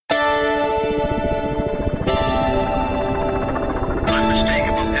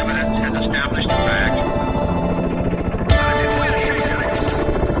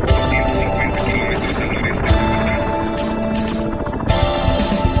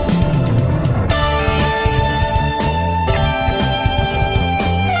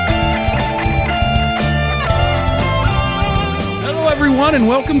everyone, and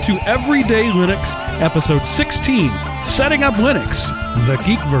welcome to Everyday Linux, episode 16, Setting Up Linux, the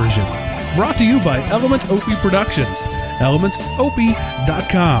geek version. Brought to you by Element Opie Productions,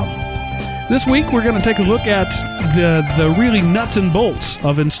 elementsopie.com. This week, we're going to take a look at the really nuts and bolts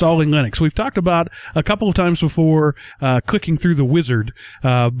of installing Linux. We've talked about a couple of times before clicking through the wizard,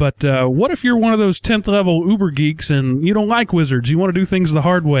 but what if you're one of those 10th level Uber geeks and you don't like wizards? You want to do things the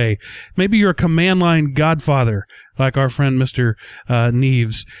hard way. Maybe you're a command line godfather, like our friend Mr.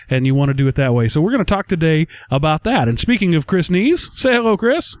 Neves, and you want to do it that way. So we're going to talk today about that. And speaking of Chris Neves, say hello,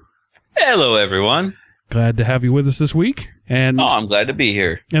 Chris. Hello, everyone. Glad to have you with us this week. And I'm glad to be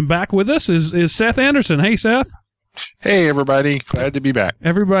here. And back with us is Seth Anderson. Hey, Seth. Hey, everybody. Glad to be back.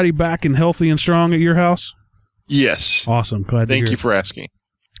 Everybody back and healthy and strong at your house? Yes. Awesome. Glad to hear. Thank you for asking.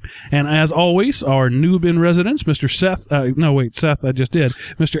 And as always, our noob in residence, Mr. Seth. Seth, I just did.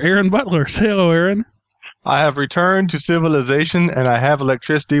 Mr. Aaron Butler. Say hello, Aaron. I have returned to civilization, and I have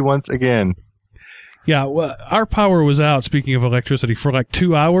electricity once again. Yeah, well, our power was out, speaking of electricity, for like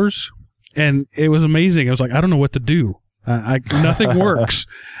 2 hours, and it was amazing. I was like, I don't know what to do. Nothing works.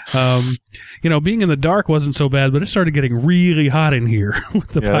 Being in the dark wasn't so bad, but it started getting really hot in here with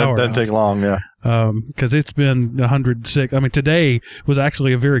the power. That doesn't take long, yeah. Because it's been 106. I mean, today was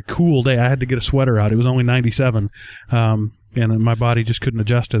actually a very cool day. I had to get a sweater out. It was only 97, and my body just couldn't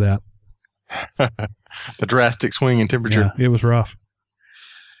adjust to that. The drastic swing in temperature. Yeah, it was rough.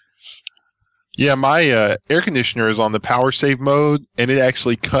 Yeah, my air conditioner is on the power save mode, and it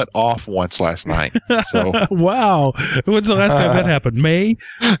actually cut off once last night. So wow. When's the last time that happened? May?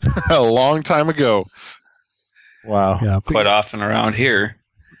 A long time ago. Wow. Yeah, quite often around here.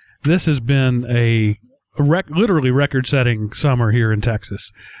 This has been a literally record-setting summer here in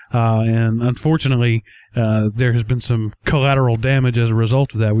Texas. And unfortunately, there has been some collateral damage as a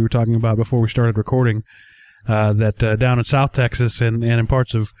result of that. We were talking about before we started recording that down in South Texas and in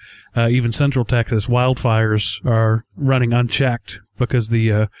parts of even Central Texas, wildfires are running unchecked because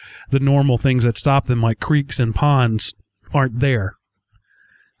the normal things that stop them, like creeks and ponds, aren't there.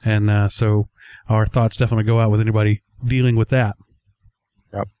 And so our thoughts definitely go out with anybody dealing with that.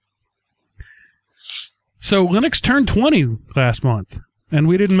 Yep. So Linux turned 20 last month, and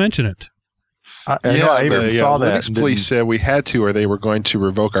we didn't mention it. I even saw that. Linux police said we had to, or they were going to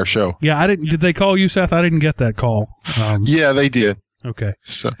revoke our show. Yeah, I didn't. Did they call you, Seth? I didn't get that call. Yeah, they did. Okay.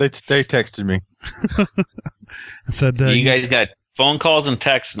 So they texted me. and said you guys got phone calls and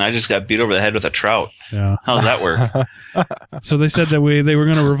texts, and I just got beat over the head with a trout. Yeah. How does that work? So they said that they were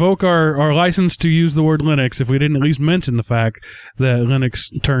going to revoke our license to use the word Linux if we didn't at least mention the fact that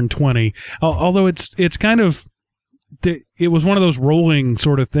Linux turned 20. Although it's kind of. It was one of those rolling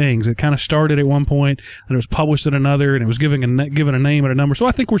sort of things. It kind of started at one point, and it was published at another, and it was given a name and a number. So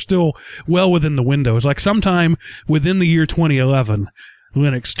I think we're still well within the window. It's like sometime within the year 2011,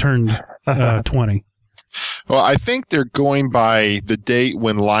 Linux turned 20. Well, I think they're going by the date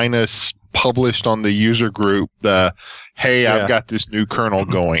when Linus published on the user group I've got this new kernel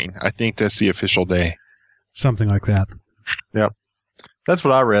going. I think that's the official day. Something like that. Yep. That's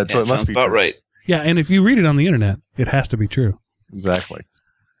what I read, so it must be about true. right. Yeah, and if you read it on the internet, it has to be true. Exactly.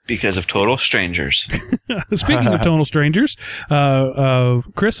 Because of total strangers. Speaking of total strangers,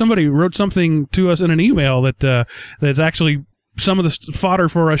 Chris, somebody wrote something to us in an email that's actually some of the fodder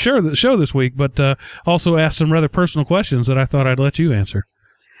for our show this week, but also asked some rather personal questions that I thought I'd let you answer.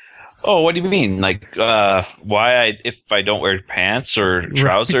 Oh, what do you mean? Like, if I don't wear pants or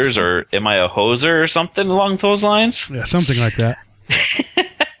trousers, right. Or am I a hoser or something along those lines? Yeah, something like that.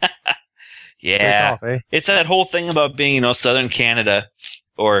 Yeah, off, eh? It's that whole thing about being, Southern Canada,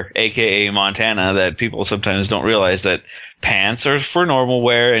 or AKA Montana, that people sometimes don't realize that pants are for normal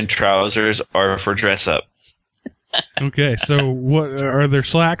wear and trousers are for dress up. Okay, so what are there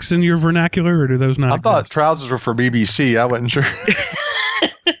slacks in your vernacular, or do those not? I thought trousers were for BBC. I wasn't sure.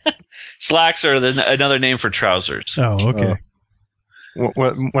 Slacks are another name for trousers. Oh, okay.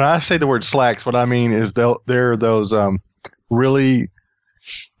 When I say the word slacks, what I mean is they're those really.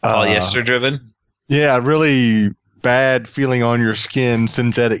 Polyester driven? Yeah, really bad feeling on your skin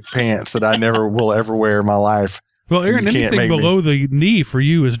synthetic pants that I never will ever wear in my life. Well, Aaron, anything below the knee for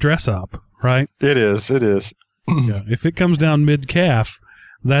you is dress up, right? It is. Yeah, if it comes down mid-calf,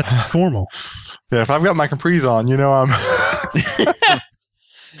 that's formal. Yeah, if I've got my capris on, I'm...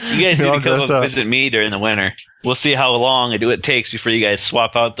 You guys need to come up visit me during the winter. We'll see how long it takes before you guys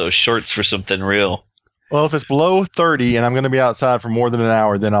swap out those shorts for something real. Well, if it's below 30 and I'm going to be outside for more than an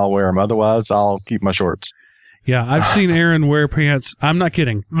hour, then I'll wear them. Otherwise, I'll keep my shorts. Yeah, I've seen Aaron wear pants. I'm not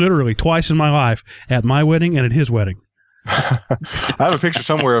kidding. Literally twice in my life, at my wedding and at his wedding. I have a picture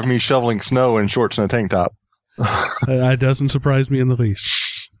somewhere of me shoveling snow in shorts and a tank top. It doesn't surprise me in the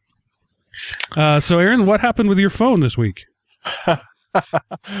least. So, Aaron, what happened with your phone this week?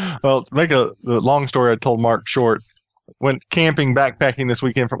 Well, to make the long story I told Mark short, went camping, backpacking this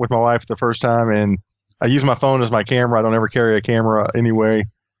weekend with my wife the first time, and I use my phone as my camera. I don't ever carry a camera anyway.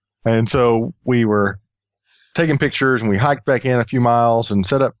 And so we were taking pictures, and we hiked back in a few miles and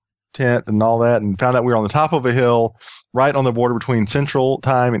set up tent and all that, and found out we were on the top of a hill right on the border between Central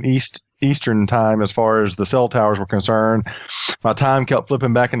Time and Eastern Time as far as the cell towers were concerned. My time kept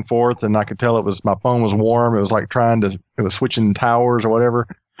flipping back and forth, and I could tell my phone was warm. It was like it was switching towers or whatever.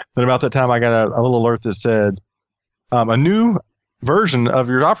 Then about that time, I got a little alert that said, a new version of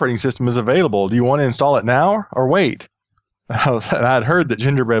your operating system is available. Do you want to install it now or wait? And I'd heard that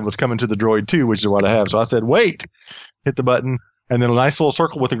Gingerbread was coming to the Droid 2, which is what I have. So I said, wait, hit the button. And then a nice little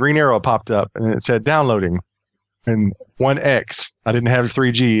circle with a green arrow popped up, and it said downloading. And 1X, I didn't have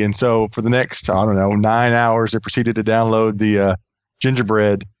 3G. And so for the next, 9 hours, it proceeded to download the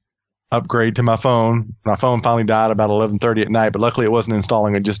Gingerbread upgrade to my phone. My phone finally died about 11:30 at night, but luckily it wasn't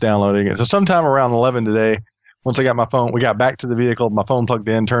installing it, just downloading it. So sometime around 11 today, once I got my phone, we got back to the vehicle, my phone plugged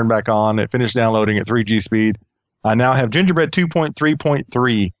in, turned back on, it finished downloading at 3G speed. I now have Gingerbread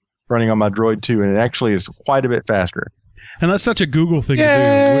 2.3.3 running on my Droid 2, and it actually is quite a bit faster. And that's such a Google thing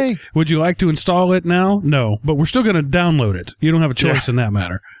to do. Would you like to install it now? No, but we're still going to download it. You don't have a choice in that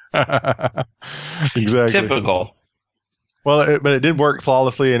matter. Exactly. Typical. Well, but it did work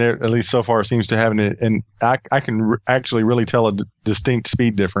flawlessly, and at least so far it seems to have it. And I can actually really tell a distinct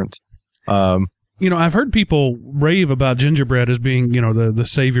speed difference. I've heard people rave about Gingerbread as being, the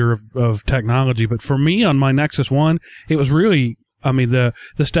savior of technology. But for me on my Nexus 1, it was really, the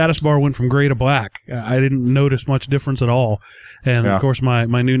status bar went from gray to black. I didn't notice much difference at all. And, of course,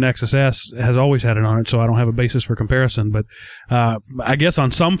 my new Nexus S has always had it on it, so I don't have a basis for comparison. But I guess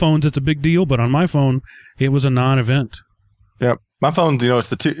on some phones it's a big deal, but on my phone it was a non-event. Yep. My phone, it's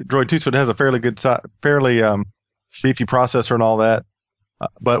the Droid 2, so it has a fairly good, beefy processor and all that.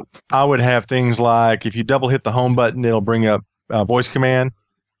 But I would have things like if you double hit the home button, it'll bring up voice command.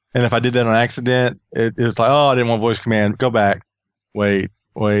 And if I did that on accident, it's like, I didn't want voice command. Go back. Wait.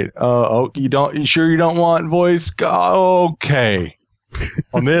 You sure you don't want voice? Okay.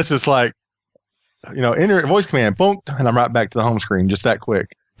 On this, it's like, enter voice command, boom, and I'm right back to the home screen, just that quick.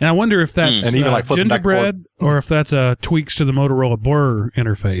 And I wonder if that's and even Gingerbread or if that's tweaks to the Motorola Blur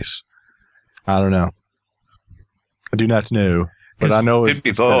interface. I don't know. I do not know. But I know it'd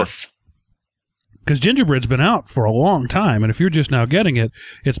be both. Because Gingerbread's been out for a long time, and if you're just now getting it,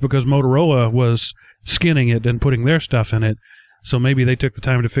 it's because Motorola was skinning it and putting their stuff in it. So maybe they took the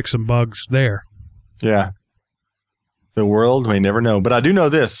time to fix some bugs there. Yeah. The world may never know. But I do know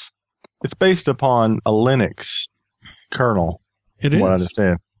this. It's based upon a Linux kernel. It is. What I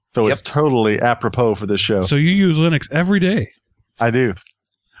understand. So It's totally apropos for this show. So you use Linux every day. I do.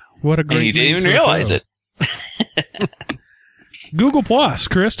 What a great And you didn't even realize it. Google Plus,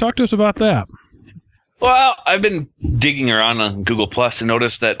 Chris, talk to us about that. Well, I've been digging around on Google Plus and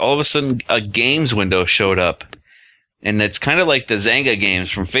noticed that all of a sudden a games window showed up. And it's kind of like the Zynga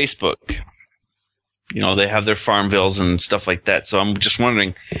games from Facebook. They have their Farmvilles and stuff like that. So I'm just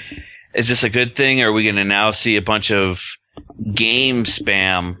wondering, is this a good thing? Or are we going to now see a bunch of game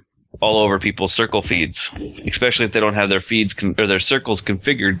spam all over people's circle feeds, especially if they don't have their feeds or their circles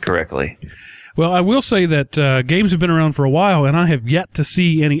configured correctly? Well, I will say that games have been around for a while, and I have yet to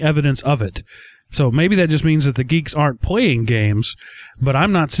see any evidence of it. So maybe that just means that the geeks aren't playing games, but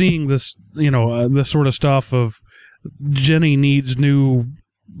I'm not seeing this, this sort of stuff of Jenny needs new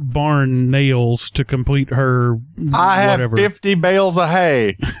barn nails to complete her I whatever. have 50 bales of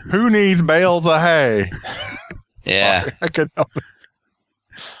hay. Who needs bales of hay? Yeah. Sorry, I couldn't help it.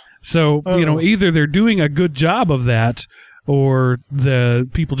 So, either they're doing a good job of that, or the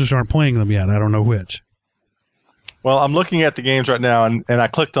people just aren't playing them yet. I don't know which. Well, I'm looking at the games right now, and I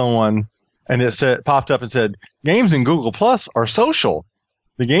clicked on one, and it popped up and said, games in Google Plus are social.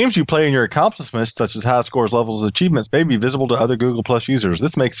 The games you play in your accomplishments, such as high scores, levels, achievements, may be visible to other Google Plus users.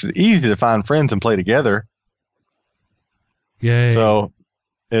 This makes it easy to find friends and play together. Yay. So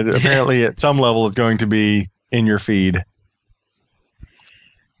it apparently at some level is going to be in your feed.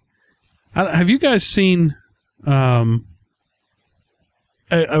 Have you guys seen a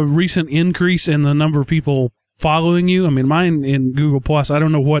recent increase in the number of people following you? I mean, mine in Google Plus, I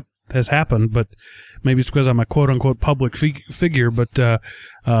don't know what has happened, but maybe it's because I'm a quote-unquote public figure, but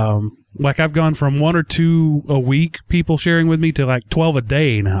I've gone from 1 or 2 a week people sharing with me to like 12 a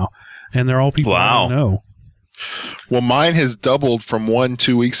day now, and they're all people I don't know. Well, mine has doubled from 1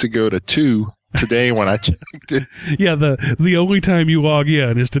 2 weeks ago to 2 today when I checked it. Yeah, the only time you log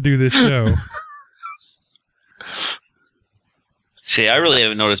in is to do this show. See, I really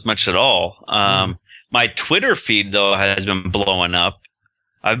haven't noticed much at all. My Twitter feed, though, has been blowing up.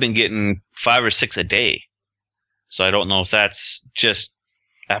 I've been getting 5 or 6 a day. So I don't know if that's just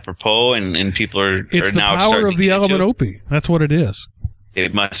apropos and people are It's are the now power starting of the to get element to it. Opie. That's what it is.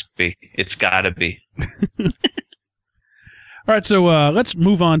 It must be. It's got to be. All right, so let's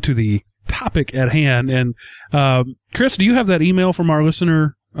move on to the topic at hand. And Chris, do you have that email from our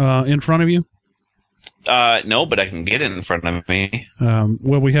listener in front of you? No, but I can get it in front of me.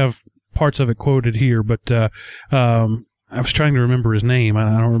 Well, we have parts of it quoted here, but I was trying to remember his name.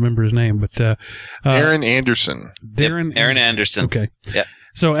 I don't remember his name, but Aaron Anderson. Darren Aaron Anderson. Okay. Yeah.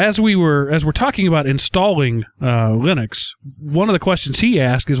 So as we're talking about installing Linux, one of the questions he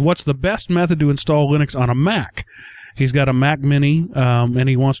asked is, what's the best method to install Linux on a Mac? He's got a Mac Mini, and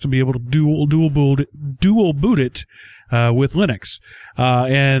he wants to be able to dual boot it with Linux.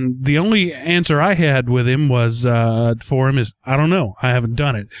 And the only answer I had with him was for him is, I don't know. I haven't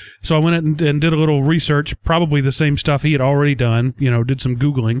done it. So I went and did a little research, probably the same stuff he had already done. Did some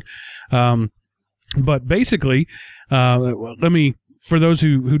Googling. But basically, for those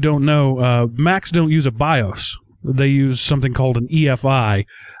who don't know, Macs don't use a BIOS. They use something called an EFI,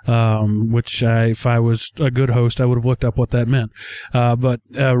 which if I was a good host, I would have looked up what that meant.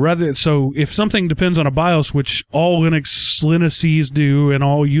 So if something depends on a BIOS, which all Linuxes do, and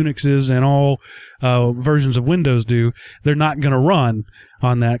all Unixes and all versions of Windows do, they're not going to run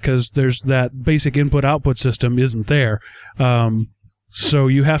on that because there's that basic input-output system isn't there. So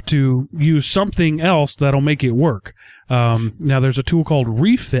you have to use something else that'll make it work. Now there's a tool called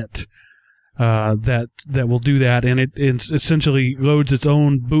Refit that will do that, and it essentially loads its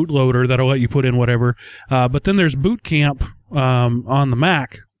own bootloader that'll let you put in whatever. But then there's Boot Camp on the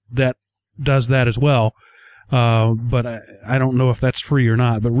Mac that does that as well. But I don't know if that's free or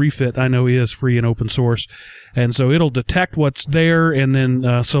not. But Refit, I know, is free and open source, and so it'll detect what's there, and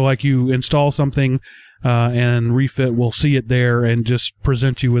then so like you install something, and Refit will see it there and just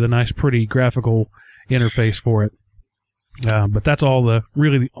present you with a nice, pretty graphical interface for it. But that's all the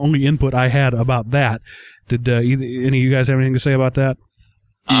only input I had about that. Did any of you guys have anything to say about that?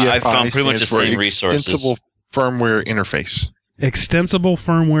 I found pretty much the same resources. Extensible firmware interface. Extensible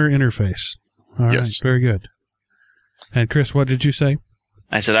firmware interface. All right, Yes. very good. And Chris, what did you say?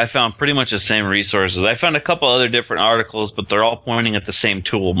 I said I found pretty much the same resources. I found a couple other different articles, but they're all pointing at the same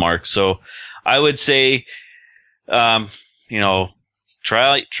tool, Mark. So I would say, try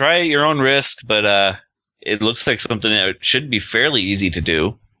at your own risk, but it looks like something that should be fairly easy to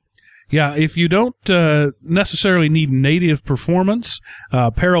do. Yeah, if you don't necessarily need native performance,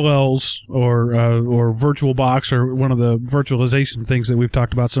 Parallels or VirtualBox or one of the virtualization things that we've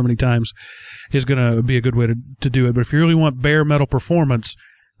talked about so many times is going to be a good way to do it. But if you really want bare metal performance,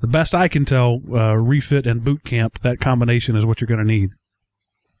 the best I can tell, Refit and Boot Camp, that combination is what you're going to need.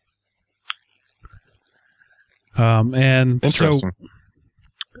 And Interesting. So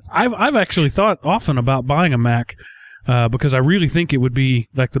I've actually thought often about buying a Mac. Because I really think it would be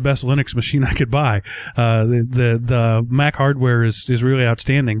like the best Linux machine I could buy. The Mac hardware is really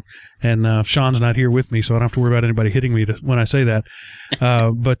outstanding, and Sean's not here with me, so I don't have to worry about anybody hitting me when I say that.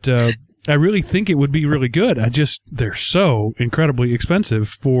 But I really think it would be really good. They're so incredibly expensive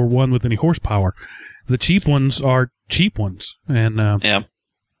for one with any horsepower. The cheap ones are cheap ones, and Yeah.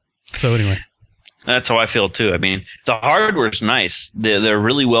 So anyway, That's how I feel too. I mean, the hardware's nice. They're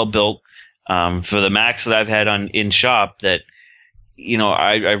really well built. For the Macs that I've had in shop, that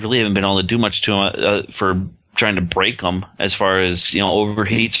I really haven't been able to do much to them for trying to break them as far as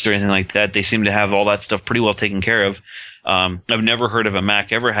overheats or anything like that. They seem to have all that stuff pretty well taken care of. I've never heard of a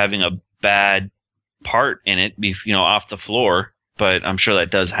Mac ever having a bad part in it, off the floor, but I'm sure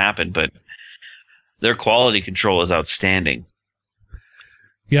that does happen. But their quality control is outstanding.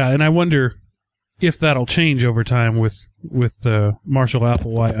 Yeah, and I wonder if that'll change over time with Marshall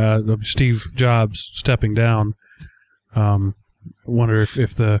Apple, Steve Jobs stepping down. I wonder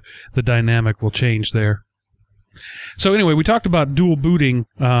if the dynamic will change there. So anyway, we talked about dual booting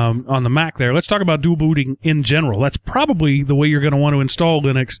on the Mac there. Let's talk about dual booting in general. That's probably the way you're going to want to install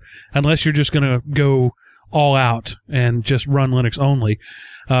Linux, unless you're just going to go all out and just run Linux only.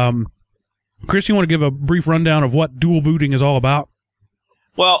 Chris, you want to give a brief rundown of what dual booting is all about?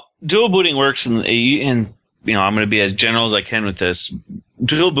 Well, dual booting works, and I'm going to be as general as I can with this.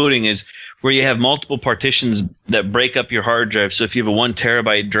 Dual booting is where you have multiple partitions that break up your hard drive. So if you have a 1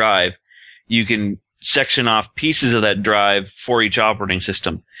 terabyte drive, you can section off pieces of that drive for each operating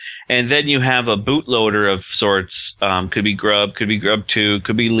system. And then you have a bootloader of sorts, could be Grub 2,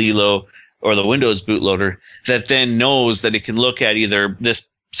 could be Lilo, or the Windows bootloader, that then knows that it can look at either this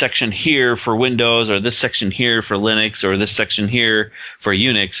section here for Windows, or this section here for Linux, or this section here for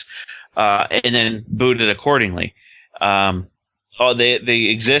Unix, and then boot it accordingly. They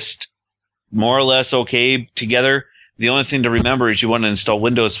exist more or less okay together. The only thing to remember is you want to install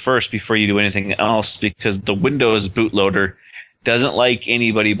Windows first before you do anything else, because the Windows bootloader doesn't like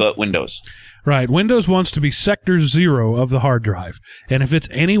anybody but Windows. Right. Windows wants to be sector 0 of the hard drive. And if it's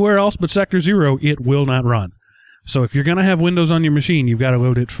anywhere else but sector 0, it will not run. So if you're going to have Windows on your machine, you've got to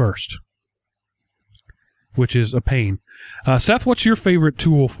load it first, which is a pain. Seth, what's your favorite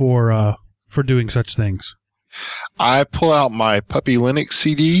tool for doing such things? I pull out my Puppy Linux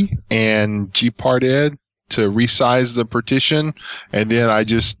CD and gparted to resize the partition, and then I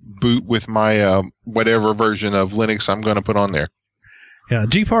just boot with my whatever version of Linux I'm going to put on there. Yeah,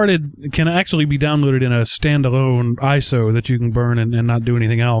 gparted can actually be downloaded in a standalone ISO that you can burn and not do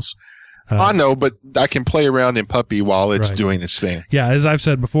anything else. I know, but I can play around in Puppy while it's doing its thing. Yeah, as I've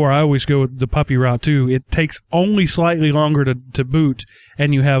said before, I always go with the Puppy route too. It takes only slightly longer to boot,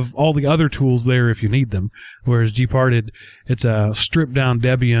 and you have all the other tools there if you need them. Whereas gparted, it's a stripped down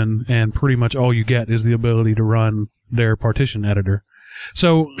Debian, and pretty much all you get is the ability to run their partition editor.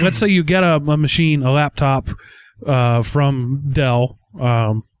 So let's say you get a machine, a laptop from Dell,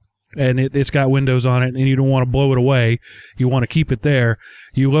 and it's got Windows on it, and you don't want to blow it away. You want to keep it there.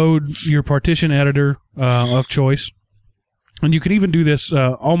 You load your partition editor of choice, and you can even do this.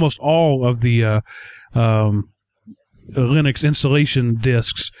 Almost all of the Linux installation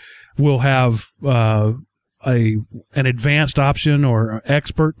disks will have an advanced option or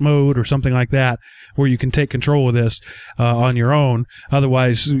expert mode or something like that, where you can take control of this on your own.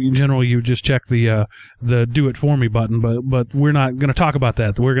 Otherwise, generally, you just check the do it for me button. But we're not going to talk about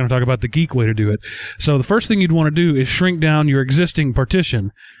that. We're going to talk about the geek way to do it. So the first thing you'd want to do is shrink down your existing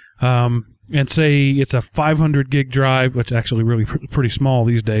partition, and say it's a 500 gig drive, which actually really pretty small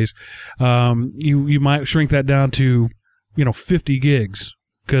these days. You might shrink that down to 50 gigs.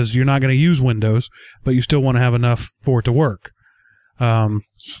 Because you're not going to use Windows, but you still want to have enough for it to work. And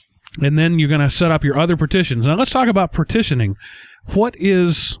then you're going to set up your other partitions. Now, let's talk about partitioning. What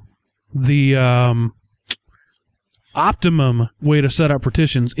is the optimum way to set up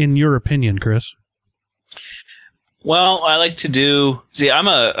partitions, in your opinion, Chris? Well, I like to do... See,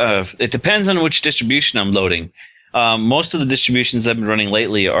 it depends on which distribution I'm loading. Most of the distributions I've been running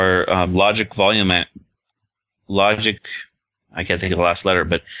lately are Logic Volume... Logic... I can't think of the last letter,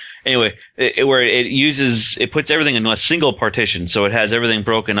 but anyway, where it puts everything in a single partition, so it has everything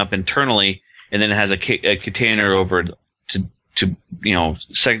broken up internally, and then it has a container over to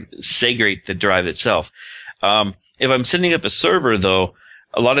segregate the drive itself. If I'm setting up a server, though,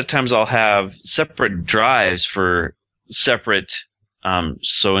 a lot of times I'll have separate drives for separate.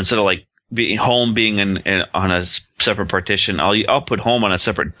 So instead of like home being on a separate partition, I'll put home on a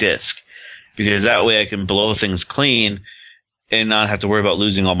separate disk, because that way I can blow things clean and not have to worry about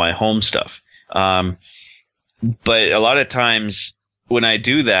losing all my home stuff. But a lot of times when I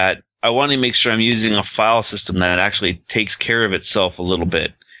do that, I want to make sure I'm using a file system that actually takes care of itself a little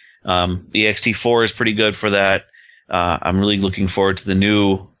bit. ext4 is pretty good for that. I'm really looking forward to the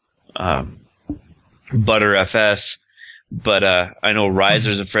new Btrfs, but I know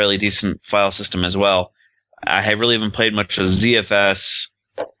Riser is a fairly decent file system as well. I really haven't played much of ZFS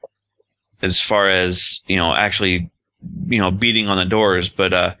as far as actually beating on the doors,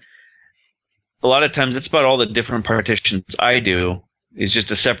 but a lot of times it's about all the different partitions I do is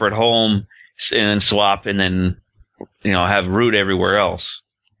just a separate home and then swap, and then have root everywhere else.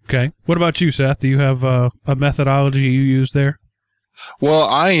 Okay. What about you, Seth? Do you have a methodology you use there? Well,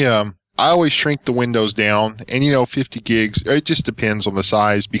 I always shrink the windows down, and 50 gigs. It just depends on the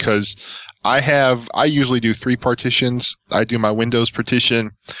size, because I usually do 3 partitions. I do my Windows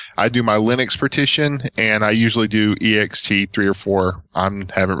partition, I do my Linux partition, and I usually do ext 3 or 4. I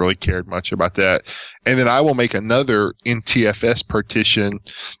haven't really cared much about that. And then I will make another NTFS partition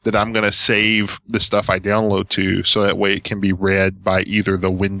that I'm going to save the stuff I download to, so that way it can be read by either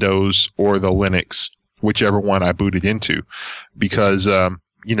the Windows or the Linux, whichever one I booted into. Because,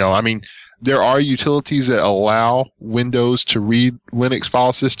 there are utilities that allow Windows to read Linux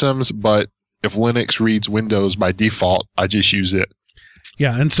file systems, but if Linux reads Windows by default, I just use it.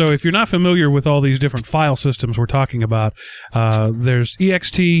 Yeah, and so if you're not familiar with all these different file systems we're talking about, there's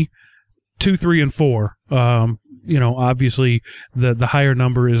ext 2, 3, and 4. Obviously the higher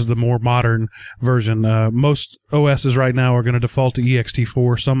number is the more modern version. Most OSs right now are going to default to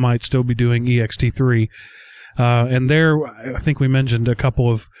ext4. Some might still be doing ext3. And there, I think we mentioned a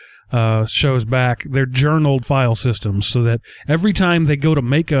couple of shows back, they're journaled file systems, so that every time they go to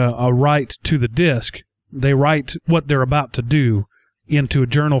make a write to the disk, they write what they're about to do into a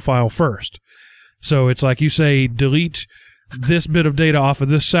journal file first. So it's like you say, delete this bit of data off of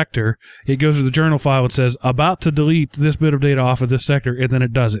this sector. It goes to the journal file and says, about to delete this bit of data off of this sector, and then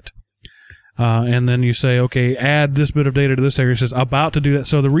it does it. And then you say, okay, add this bit of data to this sector. It says, about to do that.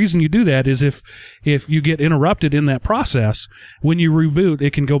 So the reason you do that is if you get interrupted in that process, when you reboot,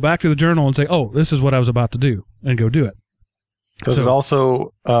 it can go back to the journal and say, oh, this is what I was about to do, and go do it. Does it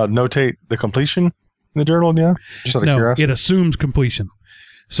also notate the completion in the journal? Yeah. Just out of curiosity. It assumes completion,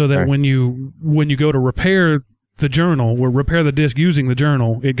 so that when you go to repair the journal or repair the disk using the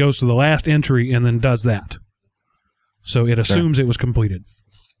journal, it goes to the last entry and then does that. So it assumes it was completed.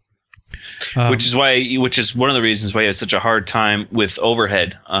 Which is one of the reasons why you have such a hard time with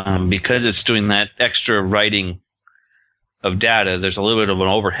overhead, because it's doing that extra writing of data. There's a little bit of an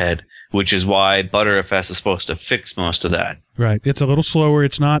overhead, which is why Btrfs is supposed to fix most of that. Right. It's a little slower.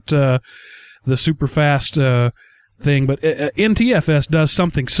 It's not the super fast thing, but NTFS does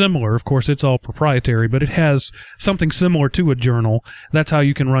something similar. Of course, it's all proprietary, but it has something similar to a journal. That's how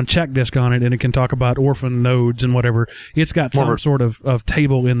you can run check disk on it, and it can talk about orphan nodes and whatever. It's got some sort of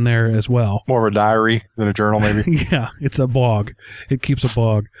table in there as well. More of a diary than a journal, maybe. Yeah, it's a blog. It keeps a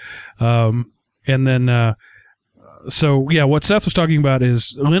blog. And then... So, yeah, what Seth was talking about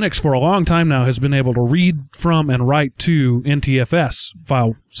is Linux for a long time now has been able to read from and write to NTFS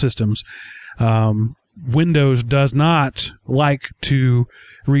file systems. Windows does not like to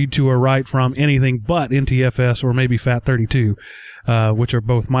read to or write from anything but NTFS or maybe FAT32, which are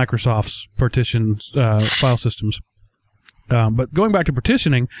both Microsoft's partition file systems. But going back to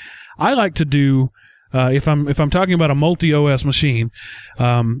partitioning, I like to do, if I'm talking about a multi-OS machine,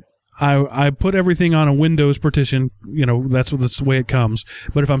 I put everything on a Windows partition. That's the way it comes.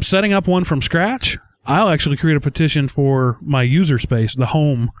 But if I'm setting up one from scratch, I'll actually create a partition for my user space, the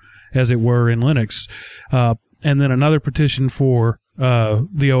home, as it were, in Linux, and then another partition for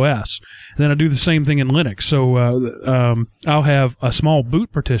the OS. And then I do the same thing in Linux. So I'll have a small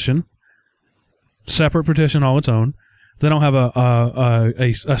boot partition, separate partition all its own. Then I'll have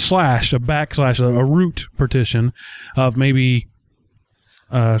a slash, a backslash, a root partition of maybe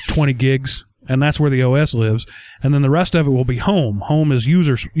 20 gigs, and that's where the OS lives. And then the rest of it will be home. Home is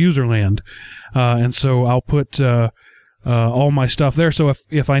user land. And so I'll put all my stuff there. So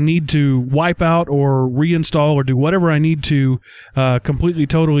if I need to wipe out or reinstall or do whatever I need to completely,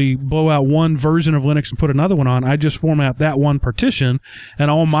 totally blow out one version of Linux and put another one on, I just format that one partition,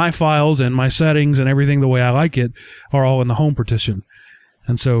 and all my files and my settings and everything the way I like it are all in the home partition.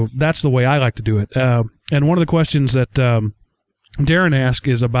 And so that's the way I like to do it. And one of the questions that Darren asked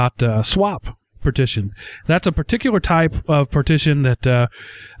is about swap partition. That's a particular type of partition that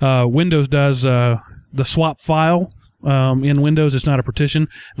Windows does. The swap file in Windows is not a partition.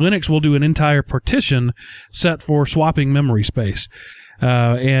 Linux will do an entire partition set for swapping memory space.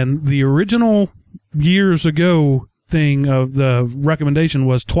 And the original years ago thing of the recommendation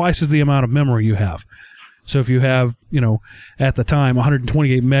was twice as the amount of memory you have. So if you have, at the time,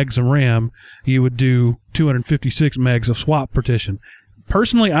 128 megs of RAM, you would do 256 megs of swap partition.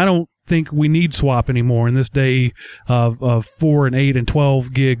 Personally, I don't think we need swap anymore in this day of 4 and 8 and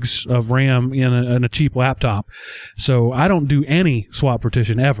 12 gigs of RAM in a cheap laptop. So I don't do any swap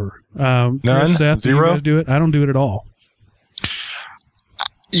partition ever. None? Chris, Seth, Zero? do you guys do it? I don't do it at all.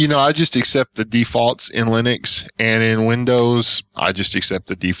 I just accept the defaults in Linux, and in Windows, I just accept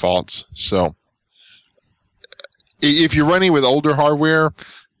the defaults. So if you're running with older hardware,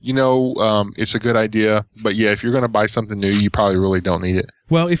 it's a good idea. But yeah, if you're going to buy something new, you probably really don't need it.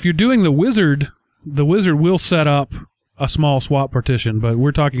 Well, if you're doing the Wizard will set up a small swap partition, but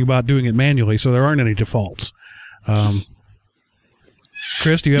we're talking about doing it manually, so there aren't any defaults.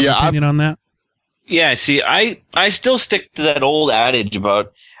 Chris, do you have an opinion on that? Yeah, see, I still stick to that old adage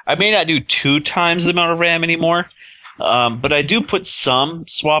about I may not do 2 times the amount of RAM anymore. But I do put some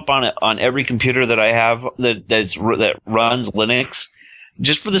swap on every computer that I have that runs Linux,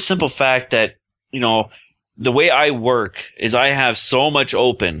 just for the simple fact that the way I work is I have so much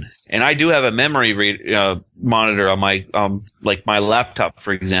open, and I do have a memory monitor on my like my laptop,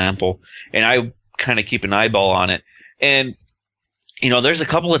 for example, and I kind of keep an eyeball on it. And there's a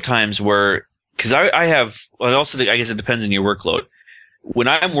couple of times where because I have, well, also I guess it depends on your workload. When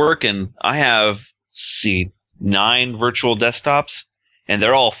I'm working, I have 9 virtual desktops, and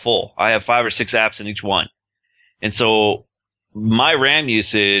they're all full. I have 5 or 6 apps in each one. And so my RAM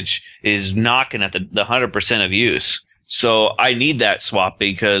usage is knocking at the 100% of use. So I need that swap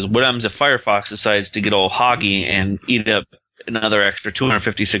because what happens if Firefox decides to get all hoggy and eat up another extra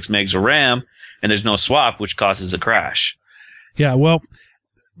 256 megs of RAM, and there's no swap, which causes a crash. Yeah, well,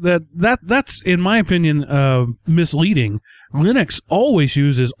 that's in my opinion misleading. Linux always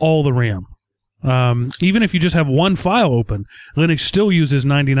uses all the RAM. Even if you just have one file open, Linux still uses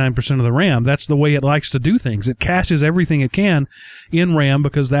 99% of the RAM. That's the way it likes to do things. It caches everything it can in RAM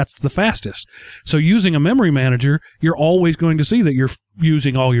because that's the fastest. So using a memory manager, you're always going to see that you're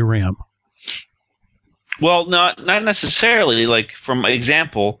using all your RAM. Well, not necessarily. Like, from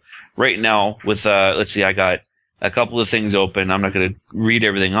example, right now with, let's see, I got a couple of things open. I'm not going to read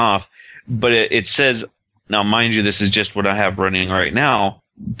everything off, but it says, now mind you, this is just what I have running right now,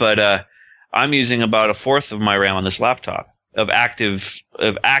 but, I'm using about a fourth of my RAM on this laptop of active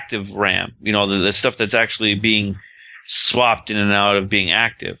RAM. You know, the stuff that's actually being swapped in and out of being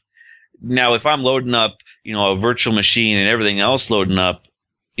active. Now, if I'm loading up, you know, a virtual machine and everything else loading up,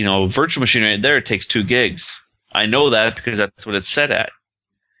 you know, virtual machine right there, it takes 2 gigs. I know that because that's what it's set at.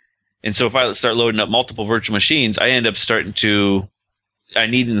 And so if I start loading up multiple virtual machines, I end up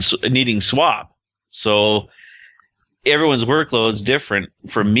needing swap. So everyone's workload's different.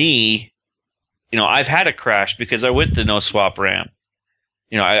 For me, you know, I've had a crash because I went to no swap RAM.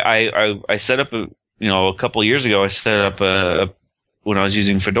 You know, I set up a couple of years ago, I set up when I was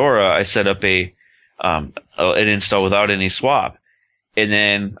using Fedora, I set up an install without any swap. And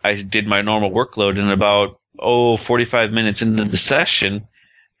then I did my normal workload, and about 45 minutes into the session,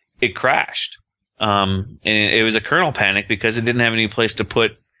 it crashed. And it was a kernel panic because it didn't have any place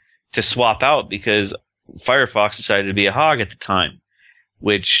to swap out because Firefox decided to be a hog at the time,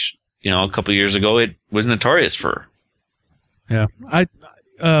 which, you know, a couple of years ago, it was notorious for. Yeah.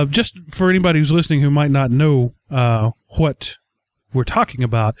 Just for anybody who's listening who might not know what we're talking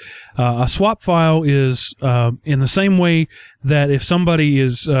about, a swap file is in the same way that if somebody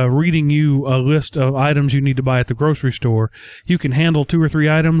is reading you a list of items you need to buy at the grocery store, you can handle 2 or 3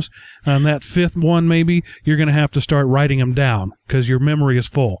 items, and that 5th one maybe, you're going to have to start writing them down because your memory is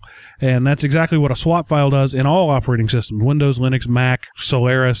full. And that's exactly what a swap file does in all operating systems, Windows, Linux, Mac,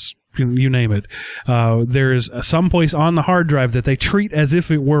 Solaris, you name it. There is some place on the hard drive that they treat as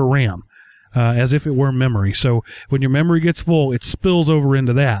if it were RAM, as if it were memory. So when your memory gets full, it spills over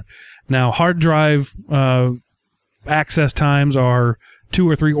into that. Now, hard drive access times are 2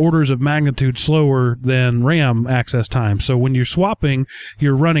 or 3 orders of magnitude slower than RAM access time. So when you're swapping,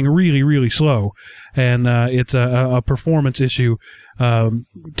 you're running really, really slow, and it's a performance issue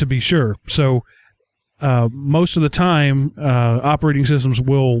to be sure. So most of the time, operating systems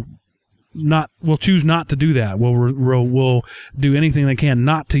will choose not to do that. Will do anything they can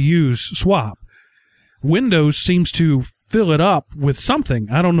not to use swap. Windows seems to fill it up with something.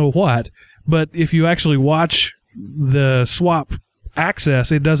 I don't know what, but if you actually watch the swap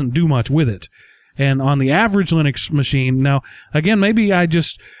access, it doesn't do much with it. And on the average Linux machine, now again, maybe I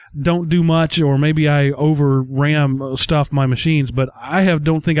just don't do much, or maybe I over RAM stuff my machines, but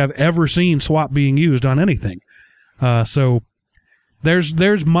don't think I've ever seen swap being used on anything. So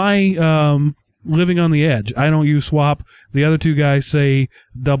there's my living on the edge. I don't use swap. The other 2 guys say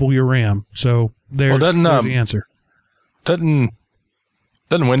double your RAM. So there's the answer. Doesn't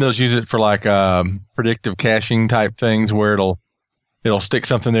Windows use it for like predictive caching type things where it'll stick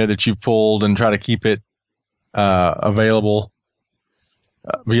something there that you pulled and try to keep it available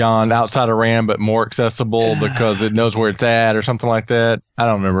beyond outside of RAM, but more accessible because it knows where it's at or something like that? I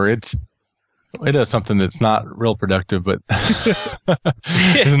don't remember. It does something that's not real productive, but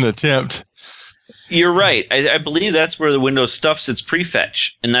is an attempt. You're right. I believe that's where the Windows stuffs its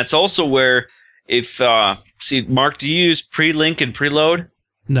prefetch, and that's also where see, Mark, do you use pre-link and preload?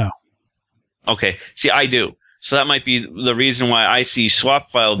 No. Okay. See, I do. So that might be the reason why I see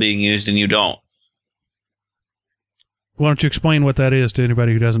swap file being used and you don't. Why don't you explain what that is to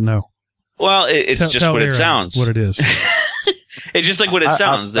anybody who doesn't know? Well, it's just what it sounds. What it is. It's just like what it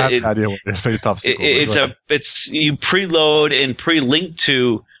sounds. I have no idea what it is. It's you preload and pre-link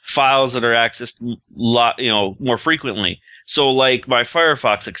to files that are accessed more frequently. So like my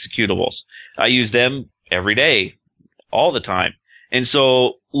Firefox executables, I use them every day, all the time. And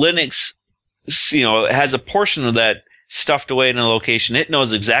so Linux, has a portion of that stuffed away in a location. It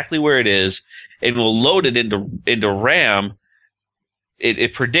knows exactly where it is and will load it into RAM.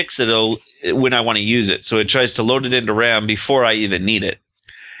 It predicts when I want to use it. So it tries to load it into RAM before I even need it.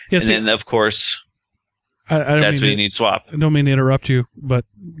 Yes, and then, of course, that's when you need swap. I don't mean to interrupt you, but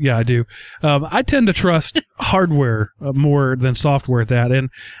yeah, I do. I tend to trust hardware more than software at that. And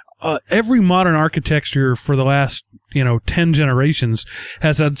every modern architecture for the last 10 generations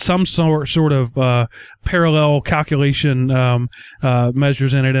has had some sort of parallel calculation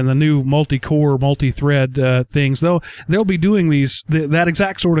measures in it, and the new multi-core, multi-thread things, they'll be doing that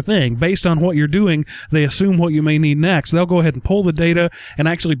exact sort of thing. Based on what you're doing, they assume what you may need next. They'll go ahead and pull the data and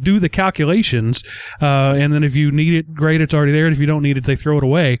actually do the calculations, and then if you need it, great, it's already there, and if you don't need it, they throw it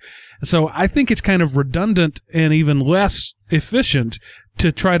away. So I think it's kind of redundant and even less efficient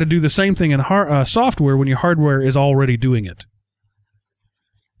to try to do the same thing in software when your hardware is already doing it.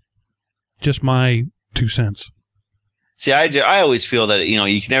 Just my 2 cents. See, I always feel that,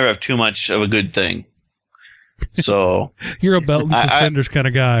 you can never have too much of a good thing. So you're a belt and suspenders kind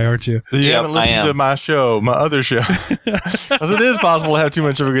of guy, aren't you? You haven't listened to my other show. Because it is possible to have too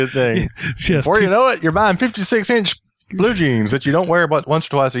much of a good thing. Yes, Before you know it, you're buying 56-inch blue jeans that you don't wear but once or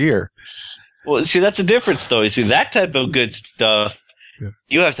twice a year. Well, see, that's a difference, though. You see, that type of good stuff,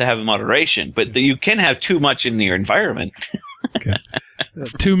 you have to have in moderation, but you can have too much in your environment. Okay.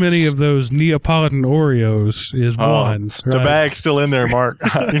 Too many of those Neapolitan Oreos is one. Right? The bag's still in there, Mark.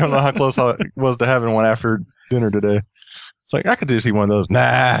 You don't know how close I was to having one after dinner today. It's like, I could just eat one of those. Nah,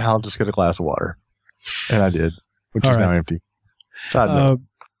 I'll just get a glass of water. And I did, which is now empty. Side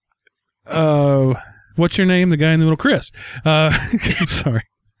note. What's your name? The guy in the middle, Chris. Sorry.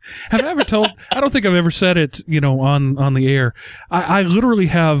 Have I ever told? I don't think I've ever said it, on the air. I literally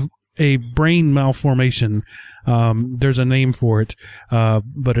have a brain malformation. There's a name for it,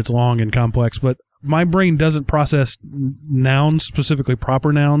 but it's long and complex. But my brain doesn't process nouns, specifically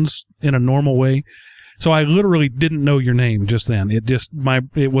proper nouns, in a normal way. So I literally didn't know your name just then.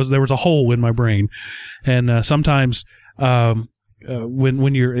 There was a hole in my brain, and sometimes.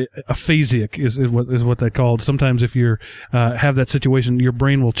 When you're aphasic is what they call it. Sometimes if you have that situation, your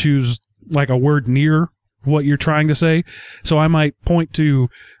brain will choose like a word near what you're trying to say. So I might point to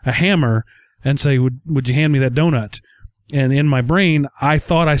a hammer and say, would you hand me that donut? And in my brain, I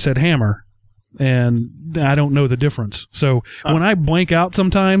thought I said hammer, and I don't know the difference. So when I blank out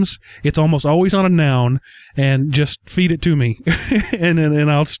sometimes, it's almost always on a noun, and just feed it to me, and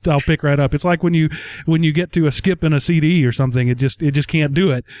I'll pick right up. It's like when you get to a skip in a CD or something, it just can't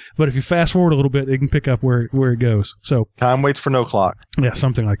do it. But if you fast forward a little bit, it can pick up where it goes. So time waits for no clock. Yeah,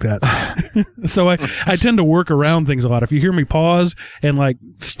 something like that. So I tend to work around things a lot. If you hear me pause and like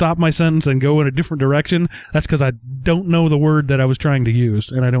stop my sentence and go in a different direction, that's because I don't know the word that I was trying to use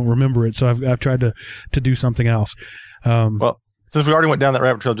and I don't remember it. So I've tried to do something else. Well, since we already went down that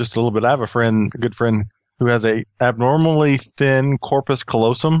rabbit trail just a little bit, I have a good friend who has a abnormally thin corpus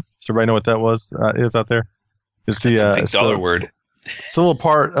callosum. Does everybody know what that is out there? It's the big dollar word. It's a little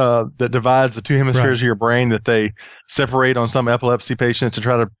part that divides the two hemispheres of your brain that they separate on some epilepsy patients to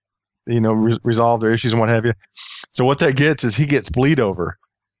try to, resolve their issues and what have you. So what that gets is he gets bleed over.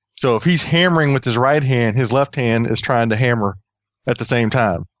 So if he's hammering with his right hand, his left hand is trying to hammer at the same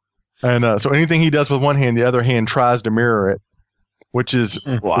time. And so anything he does with one hand, the other hand tries to mirror it, which is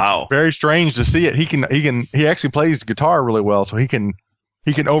wow, very strange to see it. He actually plays guitar really well, so he can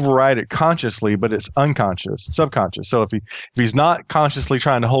override it consciously, but it's unconscious, subconscious. So if he's not consciously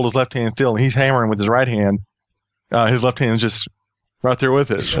trying to hold his left hand still and he's hammering with his right hand, his left hand's just right there with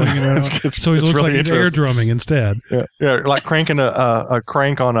it. So he looks really like he's air drumming instead. Yeah, like cranking a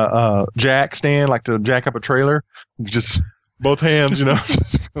crank on a jack stand, like to jack up a trailer. Just both hands,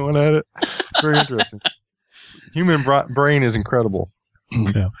 just going at it. Very interesting. Human brain is incredible.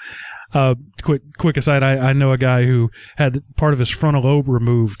 Yeah. Quick aside, I know a guy who had part of his frontal lobe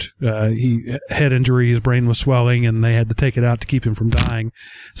removed. He head injury, his brain was swelling, and they had to take it out to keep him from dying.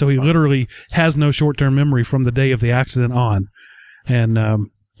 So he literally has no short-term memory from the day of the accident on. And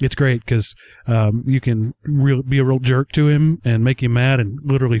it's great because you can be a real jerk to him and make him mad, and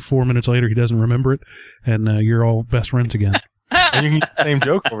literally 4 minutes later he doesn't remember it, and you're all best friends again. And you can use the same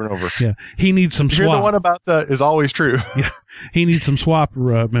joke over and over. Yeah, he needs some swap. The one about that is always true. Yeah, he needs some swap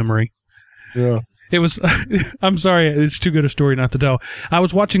memory. Yeah, it was. I'm sorry, it's too good a story not to tell. I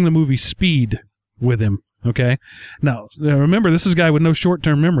was watching the movie Speed with him. Okay, now remember, this is a guy with no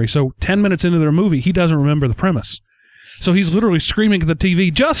short-term memory. So 10 minutes into the movie, he doesn't remember the premise. So he's literally screaming at the TV,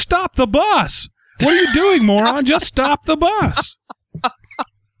 "Just stop the bus! What are you doing, moron? Just stop the bus!"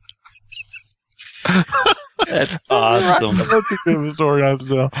 That's awesome. That's a good of a story not to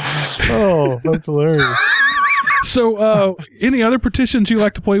tell. Oh, that's hilarious. So, any other partitions you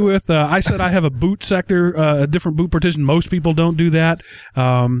like to play with? I said I have a boot sector, a different boot partition. Most people don't do that.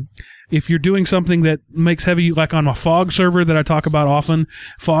 If you're doing something that makes heavy, like on a fog server that I talk about often,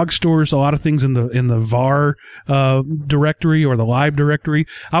 fog stores a lot of things in the var directory or the live directory.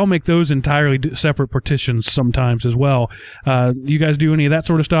 I'll make those entirely separate partitions sometimes as well. You guys do any of that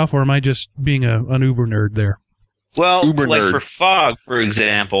sort of stuff, or am I just being an Uber nerd there? Well, Uber like nerd. for Fog, for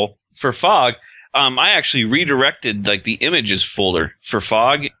example, I actually redirected like the images folder for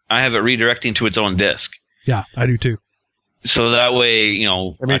Fog. I have it redirecting to its own disk. Yeah, I do too. So that way, Me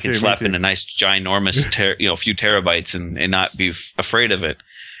I can too, slap me in a nice ginormous, few terabytes and not be afraid of it.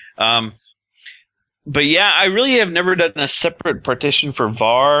 But yeah, I really have never done a separate partition for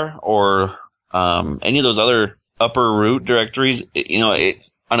var or any of those other upper root directories.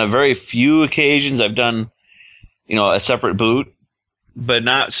 On a very few occasions I've done, a separate boot, but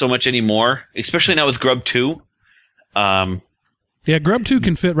not so much anymore, especially now with Grub 2. Yeah, Grub 2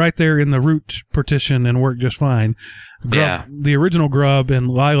 can fit right there in the root partition and work just fine. The original Grub and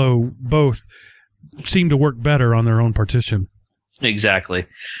Lilo both seem to work better on their own partition. Exactly.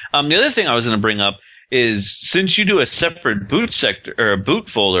 The other thing I was going to bring up is, since you do a separate boot sector or a boot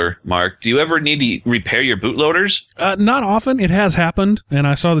folder, Mark, do you ever need to repair your bootloaders? Not often. It has happened, and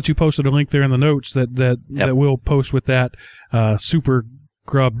I saw that you posted a link there in the notes that we'll post with that,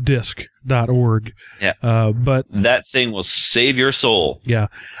 supergrubdisk.org. Yeah. But that thing will save your soul. Yeah.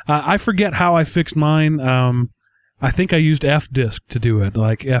 I forget how I fixed mine. I think I used fdisk to do it,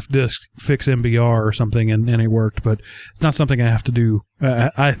 like fdisk fix MBR or something, and it worked, but it's not something I have to do.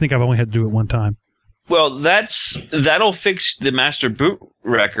 I think I've only had to do it one time. Well, that'll fix the master boot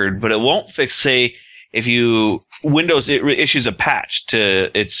record, but it won't fix, say, if Windows issues a patch to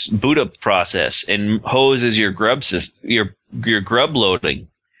its boot up process and hoses your grub your grub loading.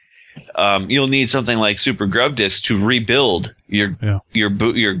 You'll need something like Super Grub Disk to rebuild your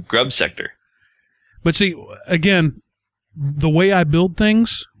grub sector. But see, again, the way I build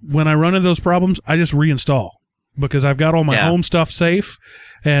things, when I run into those problems, I just reinstall because I've got all my home stuff safe,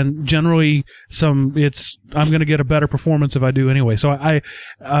 and generally I'm going to get a better performance if I do anyway. So I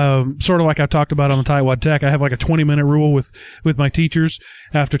sort of like I talked about on the Tightwad Tech, I have like a 20-minute rule with my teachers.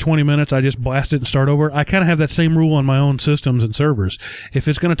 After 20 minutes, I just blast it and start over. I kind of have that same rule on my own systems and servers. If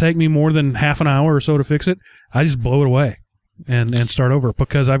it's going to take me more than half an hour or so to fix it, I just blow it away and start over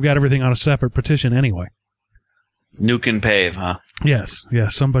because I've got everything on a separate partition anyway. Nuke and pave, huh? Yes.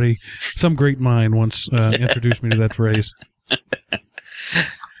 Some great mind once introduced me to that phrase.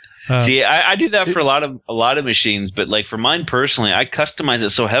 See, I do that for a lot of machines, but like for mine personally, I customize it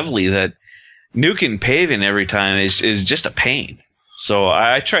so heavily that nuke and paving every time is just a pain. So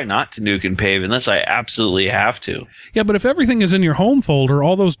I try not to nuke and pave unless I absolutely have to. Yeah, but if everything is in your home folder,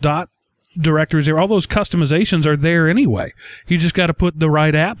 all those dot directories, all those customizations are there anyway. You just got to put the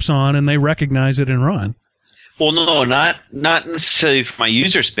right apps on, and they recognize it and run. Well, no, not necessarily for my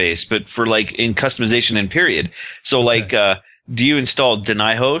user space, but for like in customization and period. So like, do you install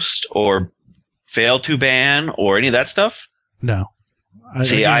deny host or fail to ban or any of that stuff? No.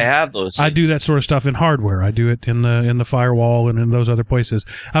 I have those things. I do that sort of stuff in hardware. I do it in the firewall and in those other places.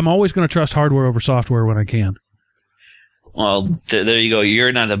 I'm always going to trust hardware over software when I can. Well, there you go.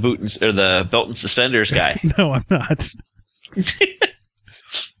 You're not the the belt and suspenders guy. No, I'm not.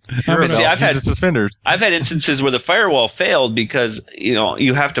 I've had instances where the firewall failed because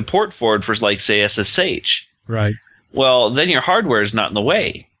you have to port forward for like say SSH. Right. Well, then your hardware is not in the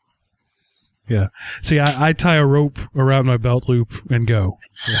way. Yeah. See, I tie a rope around my belt loop and go.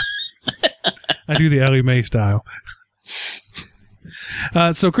 Yeah. I do the Ellie Mae style.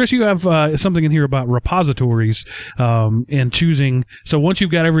 So, Chris, you have something in here about repositories and choosing. So once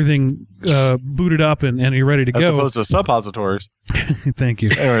you've got everything booted up and you're ready to go. As opposed to suppositories. Thank you.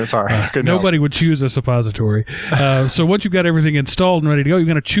 Anyway, sorry. Nobody would choose a suppository. So once you've got everything installed and ready to go, you're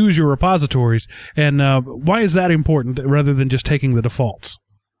going to choose your repositories. And why is that important rather than just taking the defaults?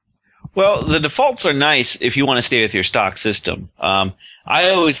 Well, the defaults are nice if you want to stay with your stock system. I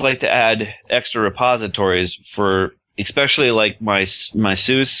always like to add extra repositories for, especially like my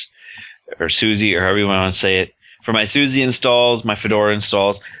SUSE or SUSE or however you want to say it. For my SUSE installs, my Fedora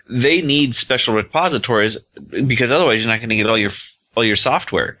installs, they need special repositories because otherwise you're not going to get all your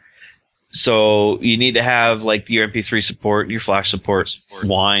software. So you need to have like your MP3 support, your Flash support,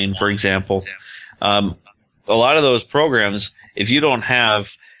 Wine, for example. A lot of those programs, if you don't have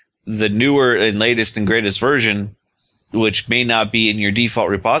the newer and latest and greatest version, which may not be in your default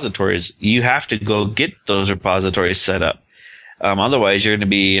repositories, you have to go get those repositories set up. Otherwise, you're going to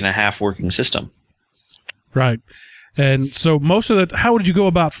be in a half-working system. Right. And so most of that, how would you go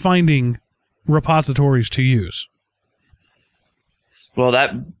about finding repositories to use? Well,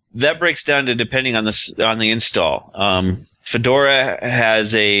 that breaks down to depending on the install. Fedora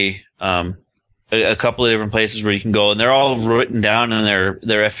has a couple of different places where you can go, and they're all written down in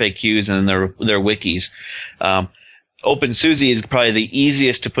their FAQs and their wikis. OpenSUSE is probably the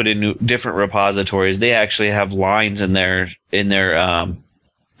easiest to put in different repositories. They actually have lines in their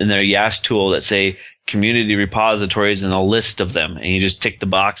YAST tool that say community repositories and a list of them, and you just tick the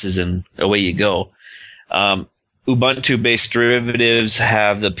boxes and away you go. Ubuntu-based derivatives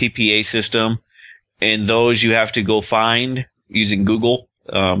have the PPA system, and those you have to go find using Google.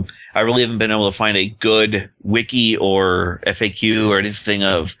 I really haven't been able to find a good wiki or FAQ or anything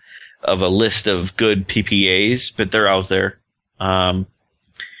of a list of good PPAs, but they're out there.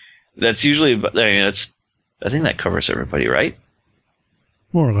 That's usually, I think that covers everybody, right?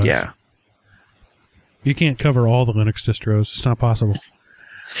 More or less. Yeah. You can't cover all the Linux distros. It's not possible.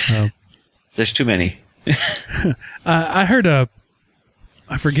 There's too many. I heard I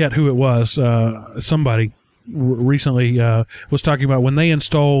forget who it was, somebody recently was talking about when they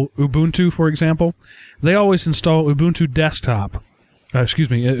install Ubuntu, for example, they always install Ubuntu desktop,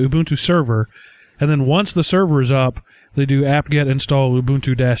 Ubuntu server, and then once the server is up, they do apt-get install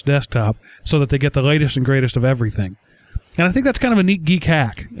Ubuntu-desktop so that they get the latest and greatest of everything. And I think that's kind of a neat geek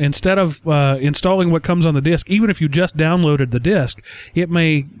hack. Instead of installing what comes on the disk, even if you just downloaded the disk, it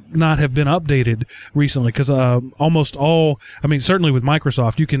may not have been updated recently because almost all, certainly with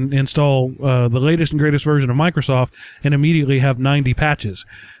Microsoft, you can install the latest and greatest version of Microsoft and immediately have 90 patches.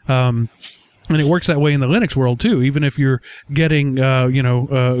 And it works that way in the Linux world too. Even if you're getting,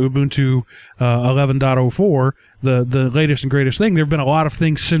 Ubuntu 11.04, the latest and greatest thing, there have been a lot of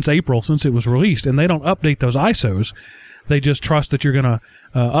things since April, since it was released, and they don't update those ISOs. They just trust that you're going to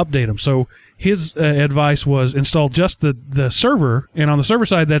update them. So his advice was install just the server, and on the server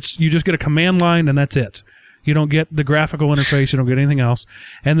side, you just get a command line, and that's it. You don't get the graphical interface. You don't get anything else.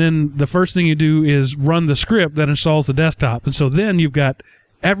 And then the first thing you do is run the script that installs the desktop. And so then you've got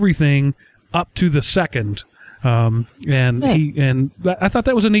everything up to the second. I thought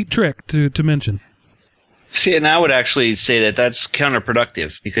that was a neat trick to mention. See, and I would actually say that that's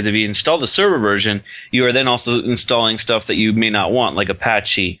counterproductive, because if you install the server version, you are then also installing stuff that you may not want, like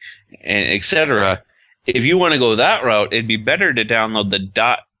Apache, etc. If you want to go that route, it'd be better to download the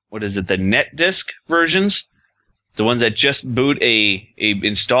the NetDisk versions, the ones that just boot a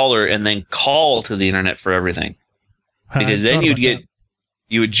installer and then call to the internet for everything. Because then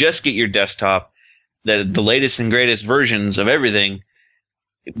you would just get your desktop, the latest and greatest versions of everything.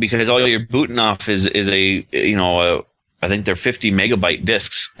 Because all you're booting off is I think they're 50 megabyte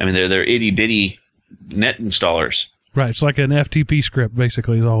disks. They're itty bitty net installers. Right, it's like an FTP script,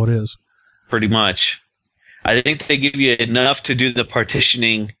 basically, is all it is. Pretty much. I think they give you enough to do the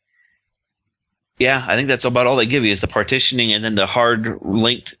partitioning. Yeah, I think that's about all they give you is the partitioning and then the hard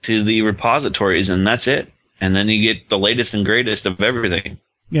linked to the repositories, and that's it. And then you get the latest and greatest of everything.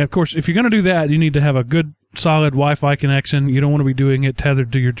 Yeah, of course, if you're going to do that, you need to have a good, solid Wi-Fi connection. You don't want to be doing it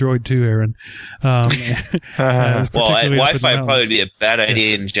tethered to your Droid 2, Aaron. Wi-Fi would probably be a bad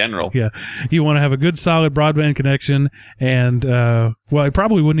idea in general. Yeah, you want to have a good, solid broadband connection, and, it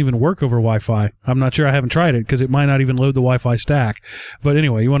probably wouldn't even work over Wi-Fi. I'm not sure. I haven't tried it, because it might not even load the Wi-Fi stack. But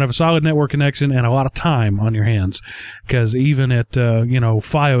anyway, you want to have a solid network connection and a lot of time on your hands, because even at,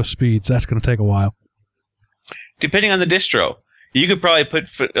 FiOS speeds, that's going to take a while. Depending on the distro. You could probably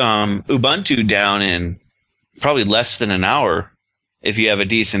put Ubuntu down in probably less than an hour if you have a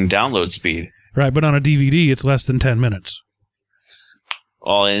decent download speed. Right, but on a DVD, it's less than 10 minutes.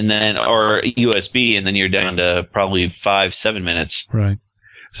 Or USB, and then you're down to probably 5-7 minutes. Right.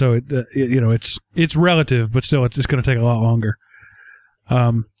 So it's relative, but still, it's going to take a lot longer.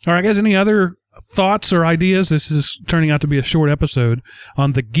 All right, guys. Any other thoughts or ideas? This is turning out to be a short episode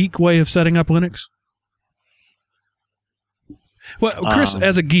on the geek way of setting up Linux. Well, Chris,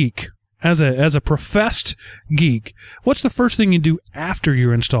 as a geek, as a professed geek, what's the first thing you do after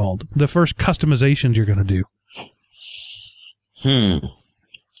you're installed? The first customizations you're going to do?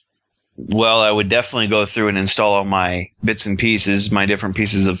 Well, I would definitely go through and install all my bits and pieces, my different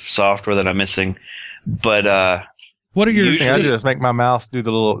pieces of software that I'm missing. But what are your? I just make my mouse turn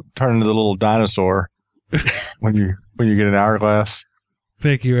into the little dinosaur when you get an hourglass.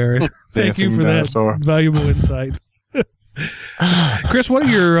 Thank you, Aaron. Thank you for that valuable insight. Chris, what are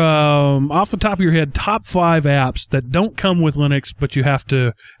your off the top of your head top 5 apps that don't come with Linux but you have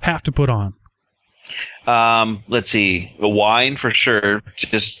to put on? Let's see, the Wine for sure,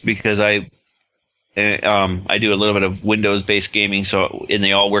 just because I do a little bit of Windows-based gaming, and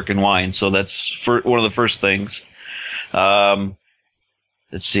they all work in Wine, so that's one of the first things. Let's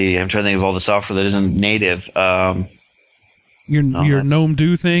see, I'm trying to think of all the software that isn't native. Your GNOME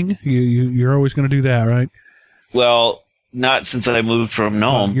Do thing, you're always going to do that, right? Well, not since I moved from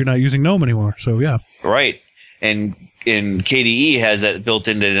GNOME. You're not using GNOME anymore, so yeah. Right. And KDE has that built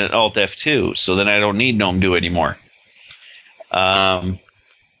into an Alt F2, so then I don't need GNOME Do anymore.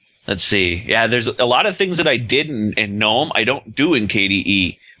 Let's see. Yeah, there's a lot of things that I did in GNOME I don't do in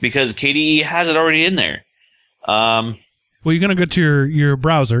KDE, because KDE has it already in there. Well, you're going to go to your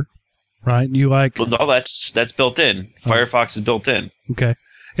browser, right? You like... Well, no, that's built in. Firefox is built in. Okay.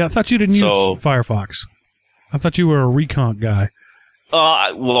 Yeah, I thought you didn't use Firefox. I thought you were a Reconk guy.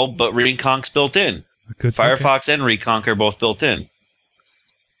 Well, but Reconk's built in. Firefox and Reconk are both built in.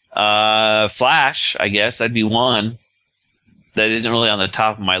 Flash, I guess, that'd be one. That isn't really on the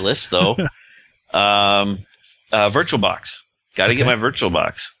top of my list, though. VirtualBox. Got to get my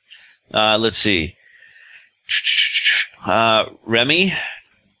VirtualBox. Let's see. Remy.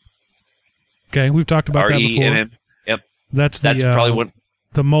 Okay, we've talked about that before. R-E-M-M. Yep. That's probably what...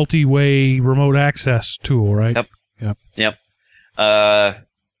 the multi-way remote access tool, right? Yep.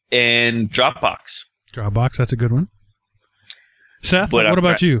 And Dropbox. Dropbox, that's a good one. Seth, what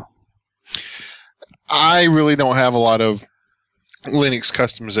about you? I really don't have a lot of Linux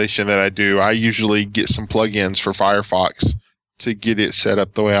customization that I do. I usually get some plugins for Firefox to get it set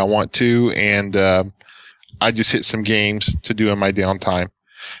up the way I want to, and I just hit some games to do in my downtime.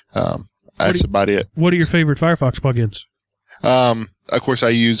 That's about it. What are your favorite Firefox plugins? Of course, I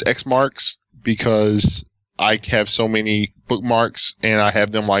use Xmarks because I have so many bookmarks and I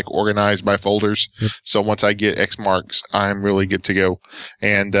have them like organized by folders. Yep. So once I get Xmarks, I'm really good to go.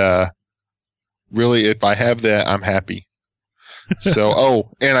 And really, if I have that, I'm happy. So,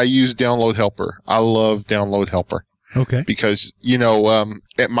 and I use Download Helper. I love Download Helper. Okay. Because,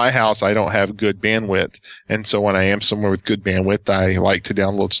 at my house, I don't have good bandwidth. And so when I am somewhere with good bandwidth, I like to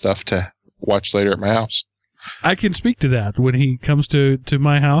download stuff to watch later at my house. I can speak to that. When he comes to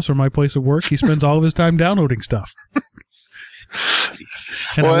my house or my place of work, he spends all of his time downloading stuff.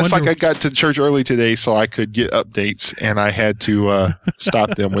 Well, it's like I got to church early today so I could get updates, and I had to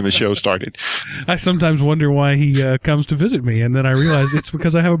stop them when the show started. I sometimes wonder why he comes to visit me, and then I realize it's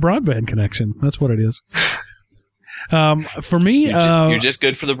because I have a broadband connection. That's what it is. For me... You're just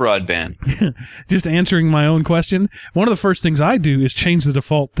good for the broadband. Just answering my own question, one of the first things I do is change the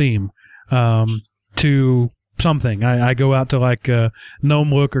default theme to something. I go out to like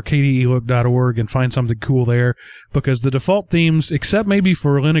GnomeLook or KDELook.org and find something cool there, because the default themes, except maybe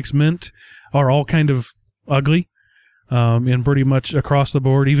for Linux Mint, are all kind of ugly and pretty much across the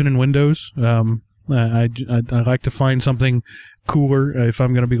board, even in Windows. I like to find something cooler if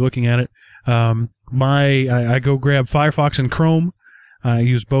I'm going to be looking at it. I go grab Firefox and Chrome. I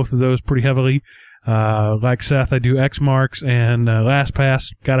use both of those pretty heavily. Like Seth, I do Xmarks and LastPass.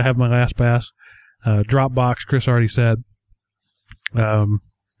 Got to have my LastPass. Dropbox, Chris already said.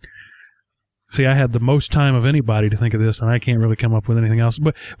 See, I had the most time of anybody to think of this, and I can't really come up with anything else.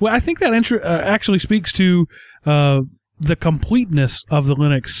 But I think that actually speaks to the completeness of the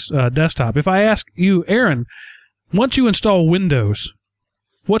Linux desktop. If I ask you, Aaron, once you install Windows,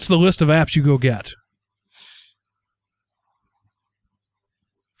 what's the list of apps you go get?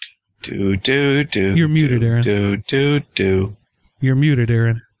 You're muted, Aaron. You're muted,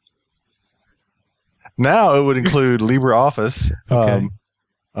 Aaron. Now it would include LibreOffice. Okay.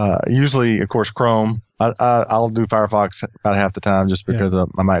 Usually, of course, Chrome. I'll do Firefox about half the time just because I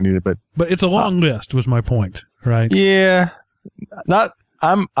might need it. But it's a long list, was my point, right? Yeah.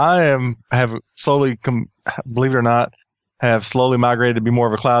 I have slowly, believe it or not, have slowly migrated to be more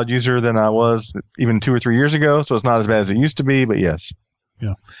of a cloud user than I was even 2 or 3 years ago. So it's not as bad as it used to be, but yes.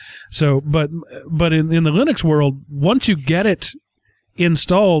 Yeah. So, but in the Linux world, once you get it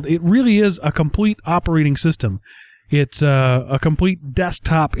installed, it really is a complete operating system. It's a complete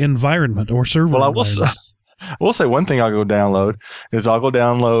desktop environment or server. Well, I will say one thing I'll go download.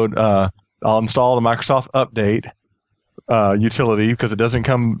 I'll install the Microsoft Update utility because it doesn't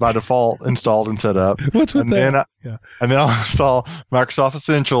come by default installed and set up. What's with that? And then I'll install Microsoft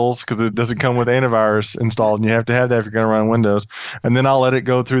Essentials because it doesn't come with antivirus installed, and you have to have that if you're going to run Windows. And then I'll let it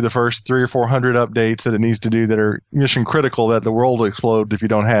go through the first 300 or 400 updates that it needs to do that are mission critical that the world will explode if you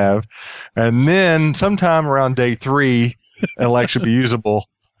don't have. And then sometime around day 3, it'll actually be usable,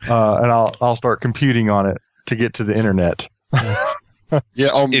 and I'll start computing on it to get to the internet. Yeah,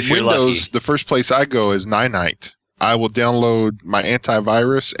 on Windows, the first place I go is Ninite. I will download my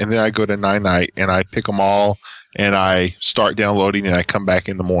antivirus, and then I go to Ninite, and I pick them all, and I start downloading, and I come back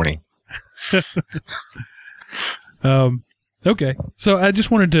in the morning. Okay, so I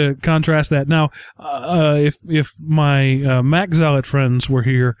just wanted to contrast that. Now, if my Mac Zealot friends were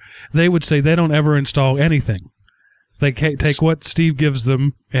here, they would say they don't ever install anything. They take what Steve gives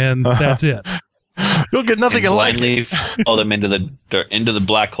them, and that's it. You'll get nothing and blindly follow them into the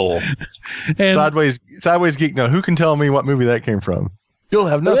black hole. And Sideways Geek. Now, who can tell me what movie that came from? You'll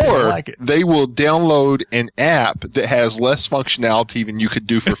have nothing like it. They will download an app that has less functionality than you could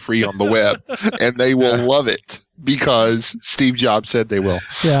do for free on the web, and they will love it because Steve Jobs said they will.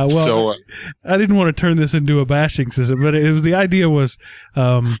 Yeah, well, so, I didn't want to turn this into a bashing system, but the idea was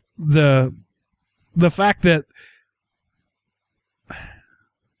the fact that,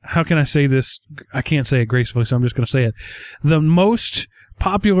 how can I say this? I can't say it gracefully, so I'm just going to say it. The most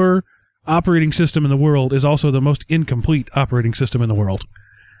popular operating system in the world is also the most incomplete operating system in the world.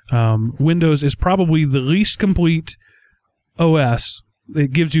 Windows is probably the least complete OS.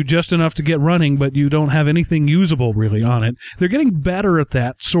 It gives you just enough to get running, but you don't have anything usable really on it. They're getting better at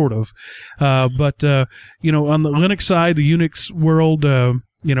that, sort of. But on the Linux side, the Unix world,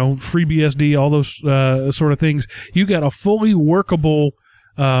 FreeBSD, all those sort of things, you got a fully workable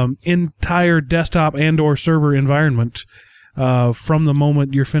entire desktop and or server environment from the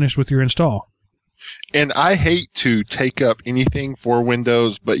moment you're finished with your install. And I hate to take up anything for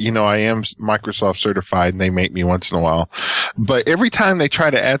Windows, but I am Microsoft certified and they make me once in a while. But every time they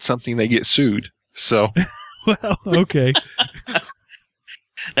try to add something, they get sued. So, well, okay.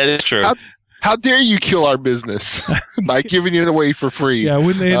 That is true. How dare you kill our business by giving it away for free? Yeah,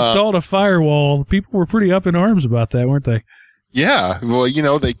 when they installed a firewall, people were pretty up in arms about that, weren't they? Yeah, well,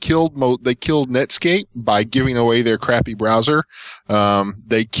 they killed Netscape by giving away their crappy browser.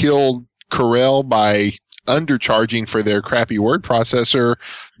 They killed Corel by undercharging for their crappy word processor.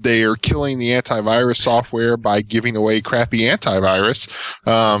 They are killing the antivirus software by giving away crappy antivirus.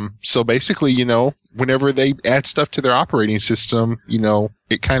 So basically, whenever they add stuff to their operating system,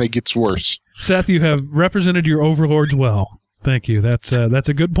 it kind of gets worse. Seth, you have represented your overlords well. Thank you. That's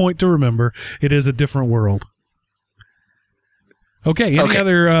a good point to remember. It is a different world. Okay, any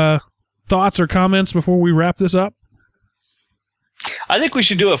other thoughts or comments before we wrap this up? I think we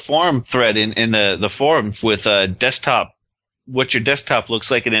should do a forum thread in the forum with desktop, what your desktop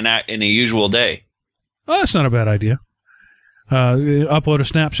looks like in a usual day. Oh, that's not a bad idea. Upload a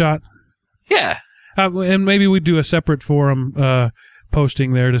snapshot. Yeah. And maybe we do a separate forum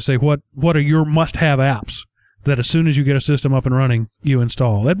posting there to say what are your must-have apps that as soon as you get a system up and running, you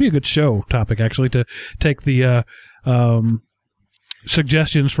install. That'd be a good show topic, actually, to take the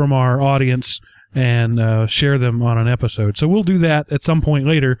suggestions from our audience and share them on an episode. So we'll do that at some point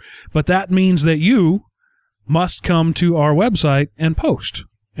later, but that means that you must come to our website and post,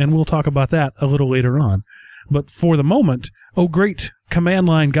 and we'll talk about that a little later on. But for the moment, oh great command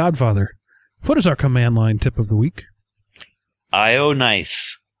line godfather, what is our command line tip of the week? IO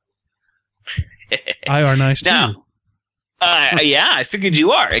nice. IR nice too. Now, yeah, I figured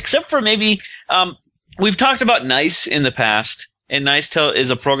you are, except for maybe we've talked about Nice in the past. And Nice is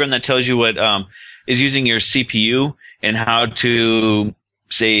a program that tells you what is using your CPU and how to,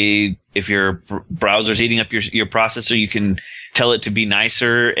 say, if your browser's eating up your processor, you can tell it to be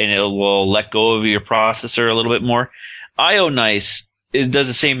nicer and it will let go of your processor a little bit more. IO Nice does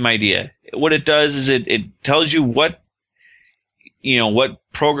the same idea. What it does is it tells you what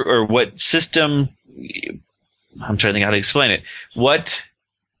program or what system. I'm trying to think how to explain it.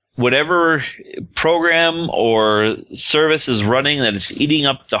 Whatever program or service is running that is eating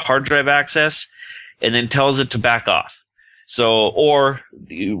up the hard drive access, and then tells it to back off. So, or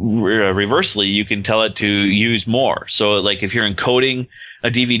reversely, you can tell it to use more. So, like if you're encoding a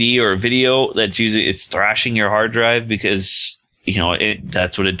DVD or a video it's thrashing your hard drive because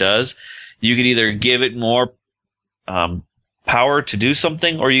that's what it does. You could either give it more power to do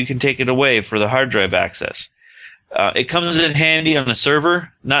something, or you can take it away for the hard drive access. It comes in handy on a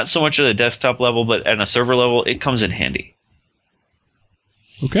server, not so much at a desktop level, but at a server level, it comes in handy.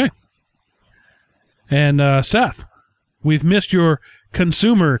 Okay. And Seth, we've missed your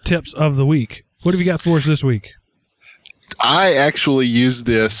consumer tips of the week. What have you got for us this week? I actually used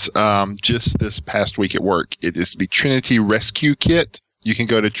this just this past week at work. It is the Trinity Rescue Kit. You can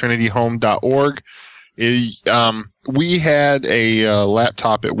go to trinityhome.org. We had a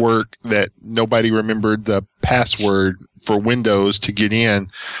laptop at work that nobody remembered the password for Windows to get in,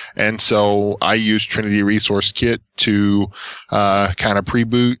 and so I used Trinity Resource Kit to kind of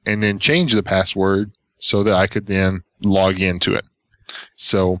pre-boot and then change the password so that I could then log into it.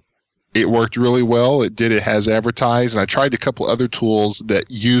 So it worked really well. It did it as advertised, and I tried a couple other tools that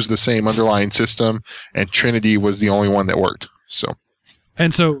use the same underlying system, and Trinity was the only one that worked.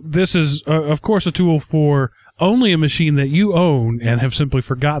 And so this is, of course, a tool for only a machine that you own and have simply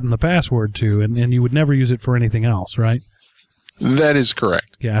forgotten the password to, and you would never use it for anything else, right? That is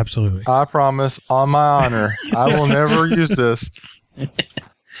correct. Yeah, absolutely. I promise, on my honor, I will never use this.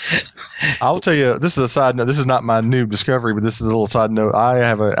 I'll tell you, this is a side note. This is not my noob discovery, but this is a little side note. I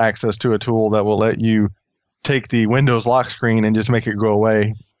have access to a tool that will let you take the Windows lock screen and just make it go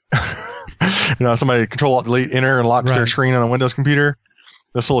away. Somebody Control-Alt-Delete enter and locks their screen on a Windows computer.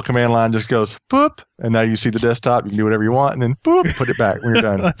 This little command line just goes boop, and now you see the desktop. You can do whatever you want, and then boop, put it back when you're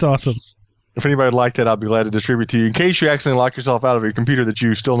done. That's awesome. If anybody would like that, I'll be glad to distribute to you in case you accidentally lock yourself out of your computer that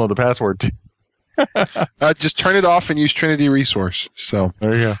you still know the password to. Just turn it off and use Trinity Resource. So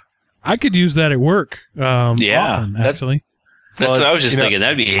there you go. I could use that at work. Often, actually. That's what I was just thinking.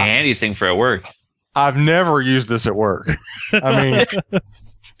 That'd be a handy thing for at work. I've never used this at work. I mean,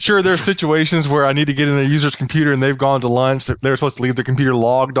 sure, there's situations where I need to get in a user's computer and they've gone to lunch. They're supposed to leave their computer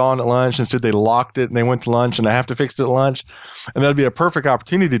logged on at lunch. Instead, they locked it and they went to lunch, and I have to fix it at lunch. And that'd be a perfect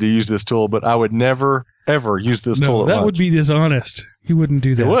opportunity to use this tool, but I would never, ever use this tool at lunch. That would be dishonest. You wouldn't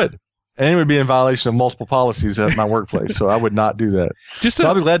do that. It would. And it would be in violation of multiple policies at my workplace, so I would not do that.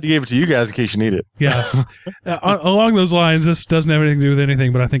 I'll be glad to give it to you guys in case you need it. Yeah. Along those lines, this doesn't have anything to do with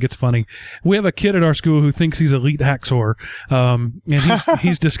anything, but I think it's funny. We have a kid at our school who thinks he's elite hacksaw, and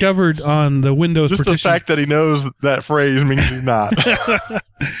he's discovered on the Windows Just partition. the fact that he knows that phrase means he's not.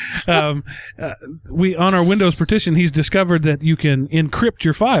 On our Windows partition, he's discovered that you can encrypt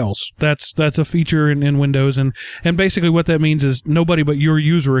your files. That's a feature in Windows, and basically what that means is nobody but your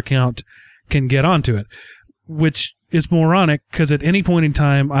user account can get onto it, which is moronic because at any point in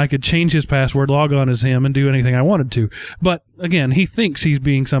time I could change his password, log on as him, and do anything I wanted to. But again, he thinks he's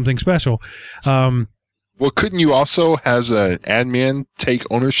being something special. Well, couldn't you also, as an admin, take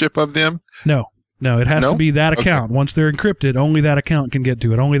ownership of them? No, it has to be that account. Okay. Once they're encrypted, only that account can get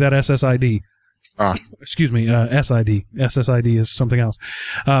to it. Only that SSID. Excuse me, SID. SSID is something else.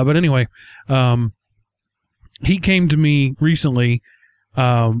 But anyway, he came to me recently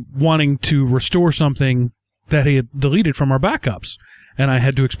wanting to restore something that he had deleted from our backups. And I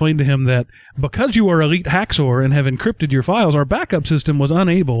had to explain to him that because you are elite hacksaw and have encrypted your files, our backup system was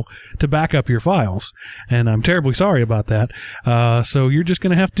unable to back up your files. And I'm terribly sorry about that. So you're just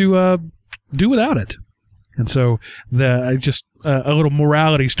going to have to do without it. And so just a little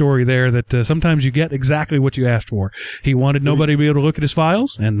morality story there that sometimes you get exactly what you asked for. He wanted nobody to be able to look at his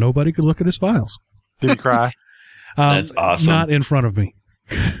files, and nobody could look at his files. Did he cry? That's awesome. Not in front of me.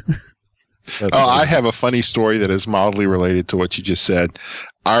 I have a funny story that is mildly related to what you just said.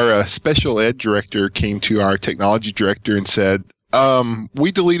 Our special ed director came to our technology director and said,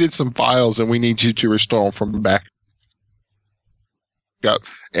 we deleted some files and we need you to restore them from the back up.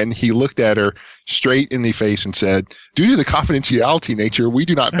 And he looked at her straight in the face and said, due to the confidentiality nature, we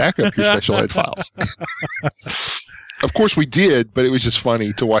do not back up your special ed files. Of course we did, but it was just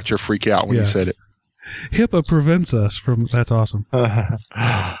funny to watch her freak out when he said it. HIPAA prevents us from... That's awesome.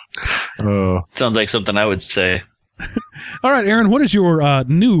 Sounds like something I would say. All right, Aaron, what is your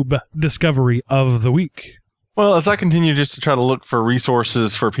noob discovery of the week? Well, as I continue just to try to look for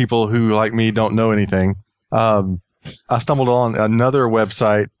resources for people who, like me, don't know anything, I stumbled on another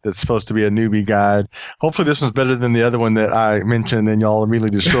website that's supposed to be a newbie guide. Hopefully this one's better than the other one that I mentioned, and y'all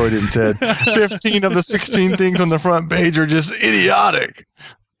immediately destroyed it and said 15 of the 16 things on the front page are just idiotic.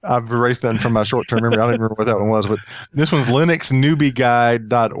 I've erased that from my short-term memory. I don't even remember what that one was, but this one's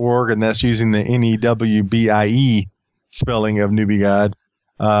linuxnewbieguide.org, and that's using the NEWBIE spelling of newbie guide.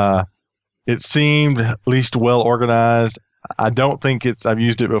 It seemed at least well organized. I don't think I've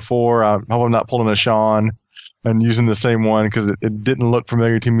used it before. I hope I'm not pulling a Sean and using the same one because it didn't look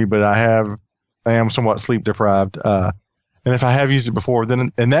familiar to me, but I am somewhat sleep deprived. And if I have used it before,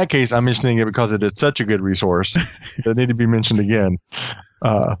 then in that case, I'm mentioning it because it is such a good resource that it need to be mentioned again.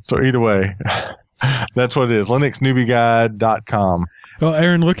 So either way, that's what it is. linuxnewbieguide.com. Well,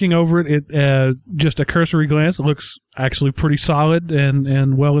 Aaron, looking over it, just a cursory glance, it looks actually pretty solid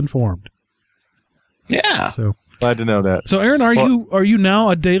and well informed. Yeah. So glad to know that. So, Aaron, are you now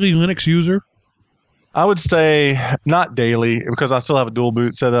a daily Linux user? I would say not daily because I still have a dual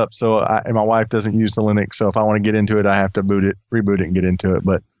boot set up. So and my wife doesn't use the Linux. So if I want to get into it, I have to reboot it and get into it.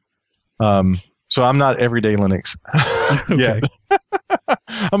 But so I'm not everyday Linux. Yeah.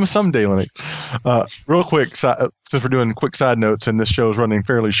 I'm a someday Linux. Real quick, since we're doing quick side notes and this show's running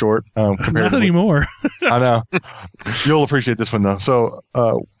fairly short. Not anymore. I know. You'll appreciate this one though. So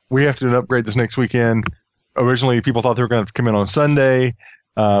we have to do an upgrade this next weekend. Originally, people thought they were going to come in on Sunday.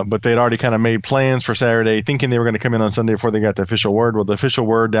 But they'd already kind of made plans for Saturday, thinking they were going to come in on Sunday before they got the official word. Well, the official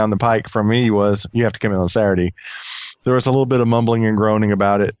word down the pike from me was, you have to come in on Saturday. There was a little bit of mumbling and groaning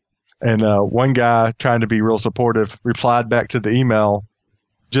about it. And one guy, trying to be real supportive, replied back to the email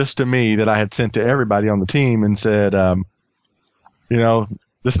just to me that I had sent to everybody on the team and said,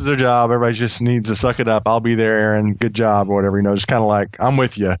 this is their job. Everybody just needs to suck it up. I'll be there, Aaron. Good job, or whatever. Just kind of like, I'm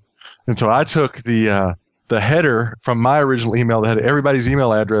with you. And so I took the header from my original email that had everybody's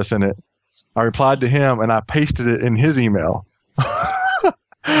email address in it I replied to him and I pasted it in his email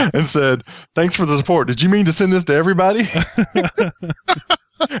and said, "Thanks for the support. Did you mean to send this to everybody?"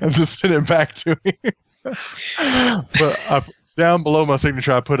 And just send it back to me. But down below my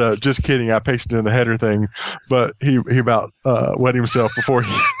signature, I put a "just kidding." I pasted in the header thing, but he about wet himself before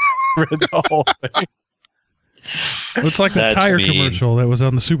he read the whole thing. It's like the That's tire mean. commercial that was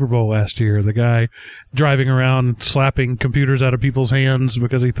on the Super Bowl last year. The guy driving around slapping computers out of people's hands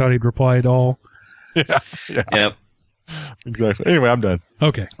because he thought he'd replied all. Yeah, Yep. exactly. Anyway, I'm done.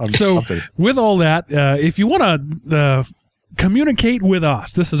 Okay. I'm So finished. with all that, if you want to communicate with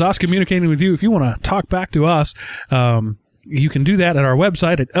us, this is us communicating with you. If you want to talk back to us, you can do that at our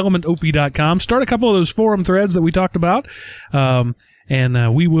website at elementop.com. Start a couple of those forum threads that we talked about.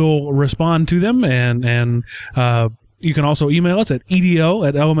 And we will respond to them. And you can also email us at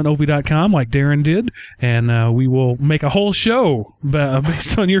edl@elementop.com like Darren did. And we will make a whole show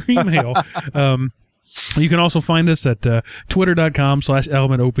based on your email. You can also find us at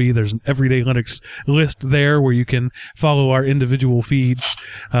twitter.com/elementop. There's an Everyday Linux list there where you can follow our individual feeds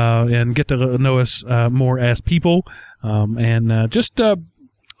and get to know us more as people. And just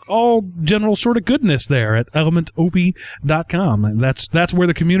all general sort of goodness there at elementop.com. And that's where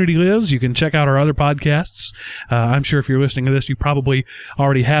the community lives. You can check out our other podcasts. I'm sure if you're listening to this, you probably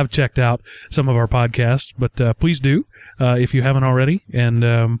already have checked out some of our podcasts, but please do if you haven't already.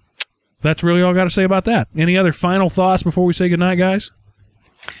 And that's really all I got to say about that. Any other final thoughts before we say goodnight, guys?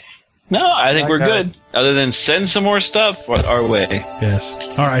 No, I think Bye, we're guys. good. Other than send some more stuff our way. Yes.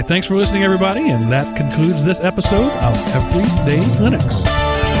 All right. Thanks for listening, everybody. And that concludes this episode of Everyday Linux.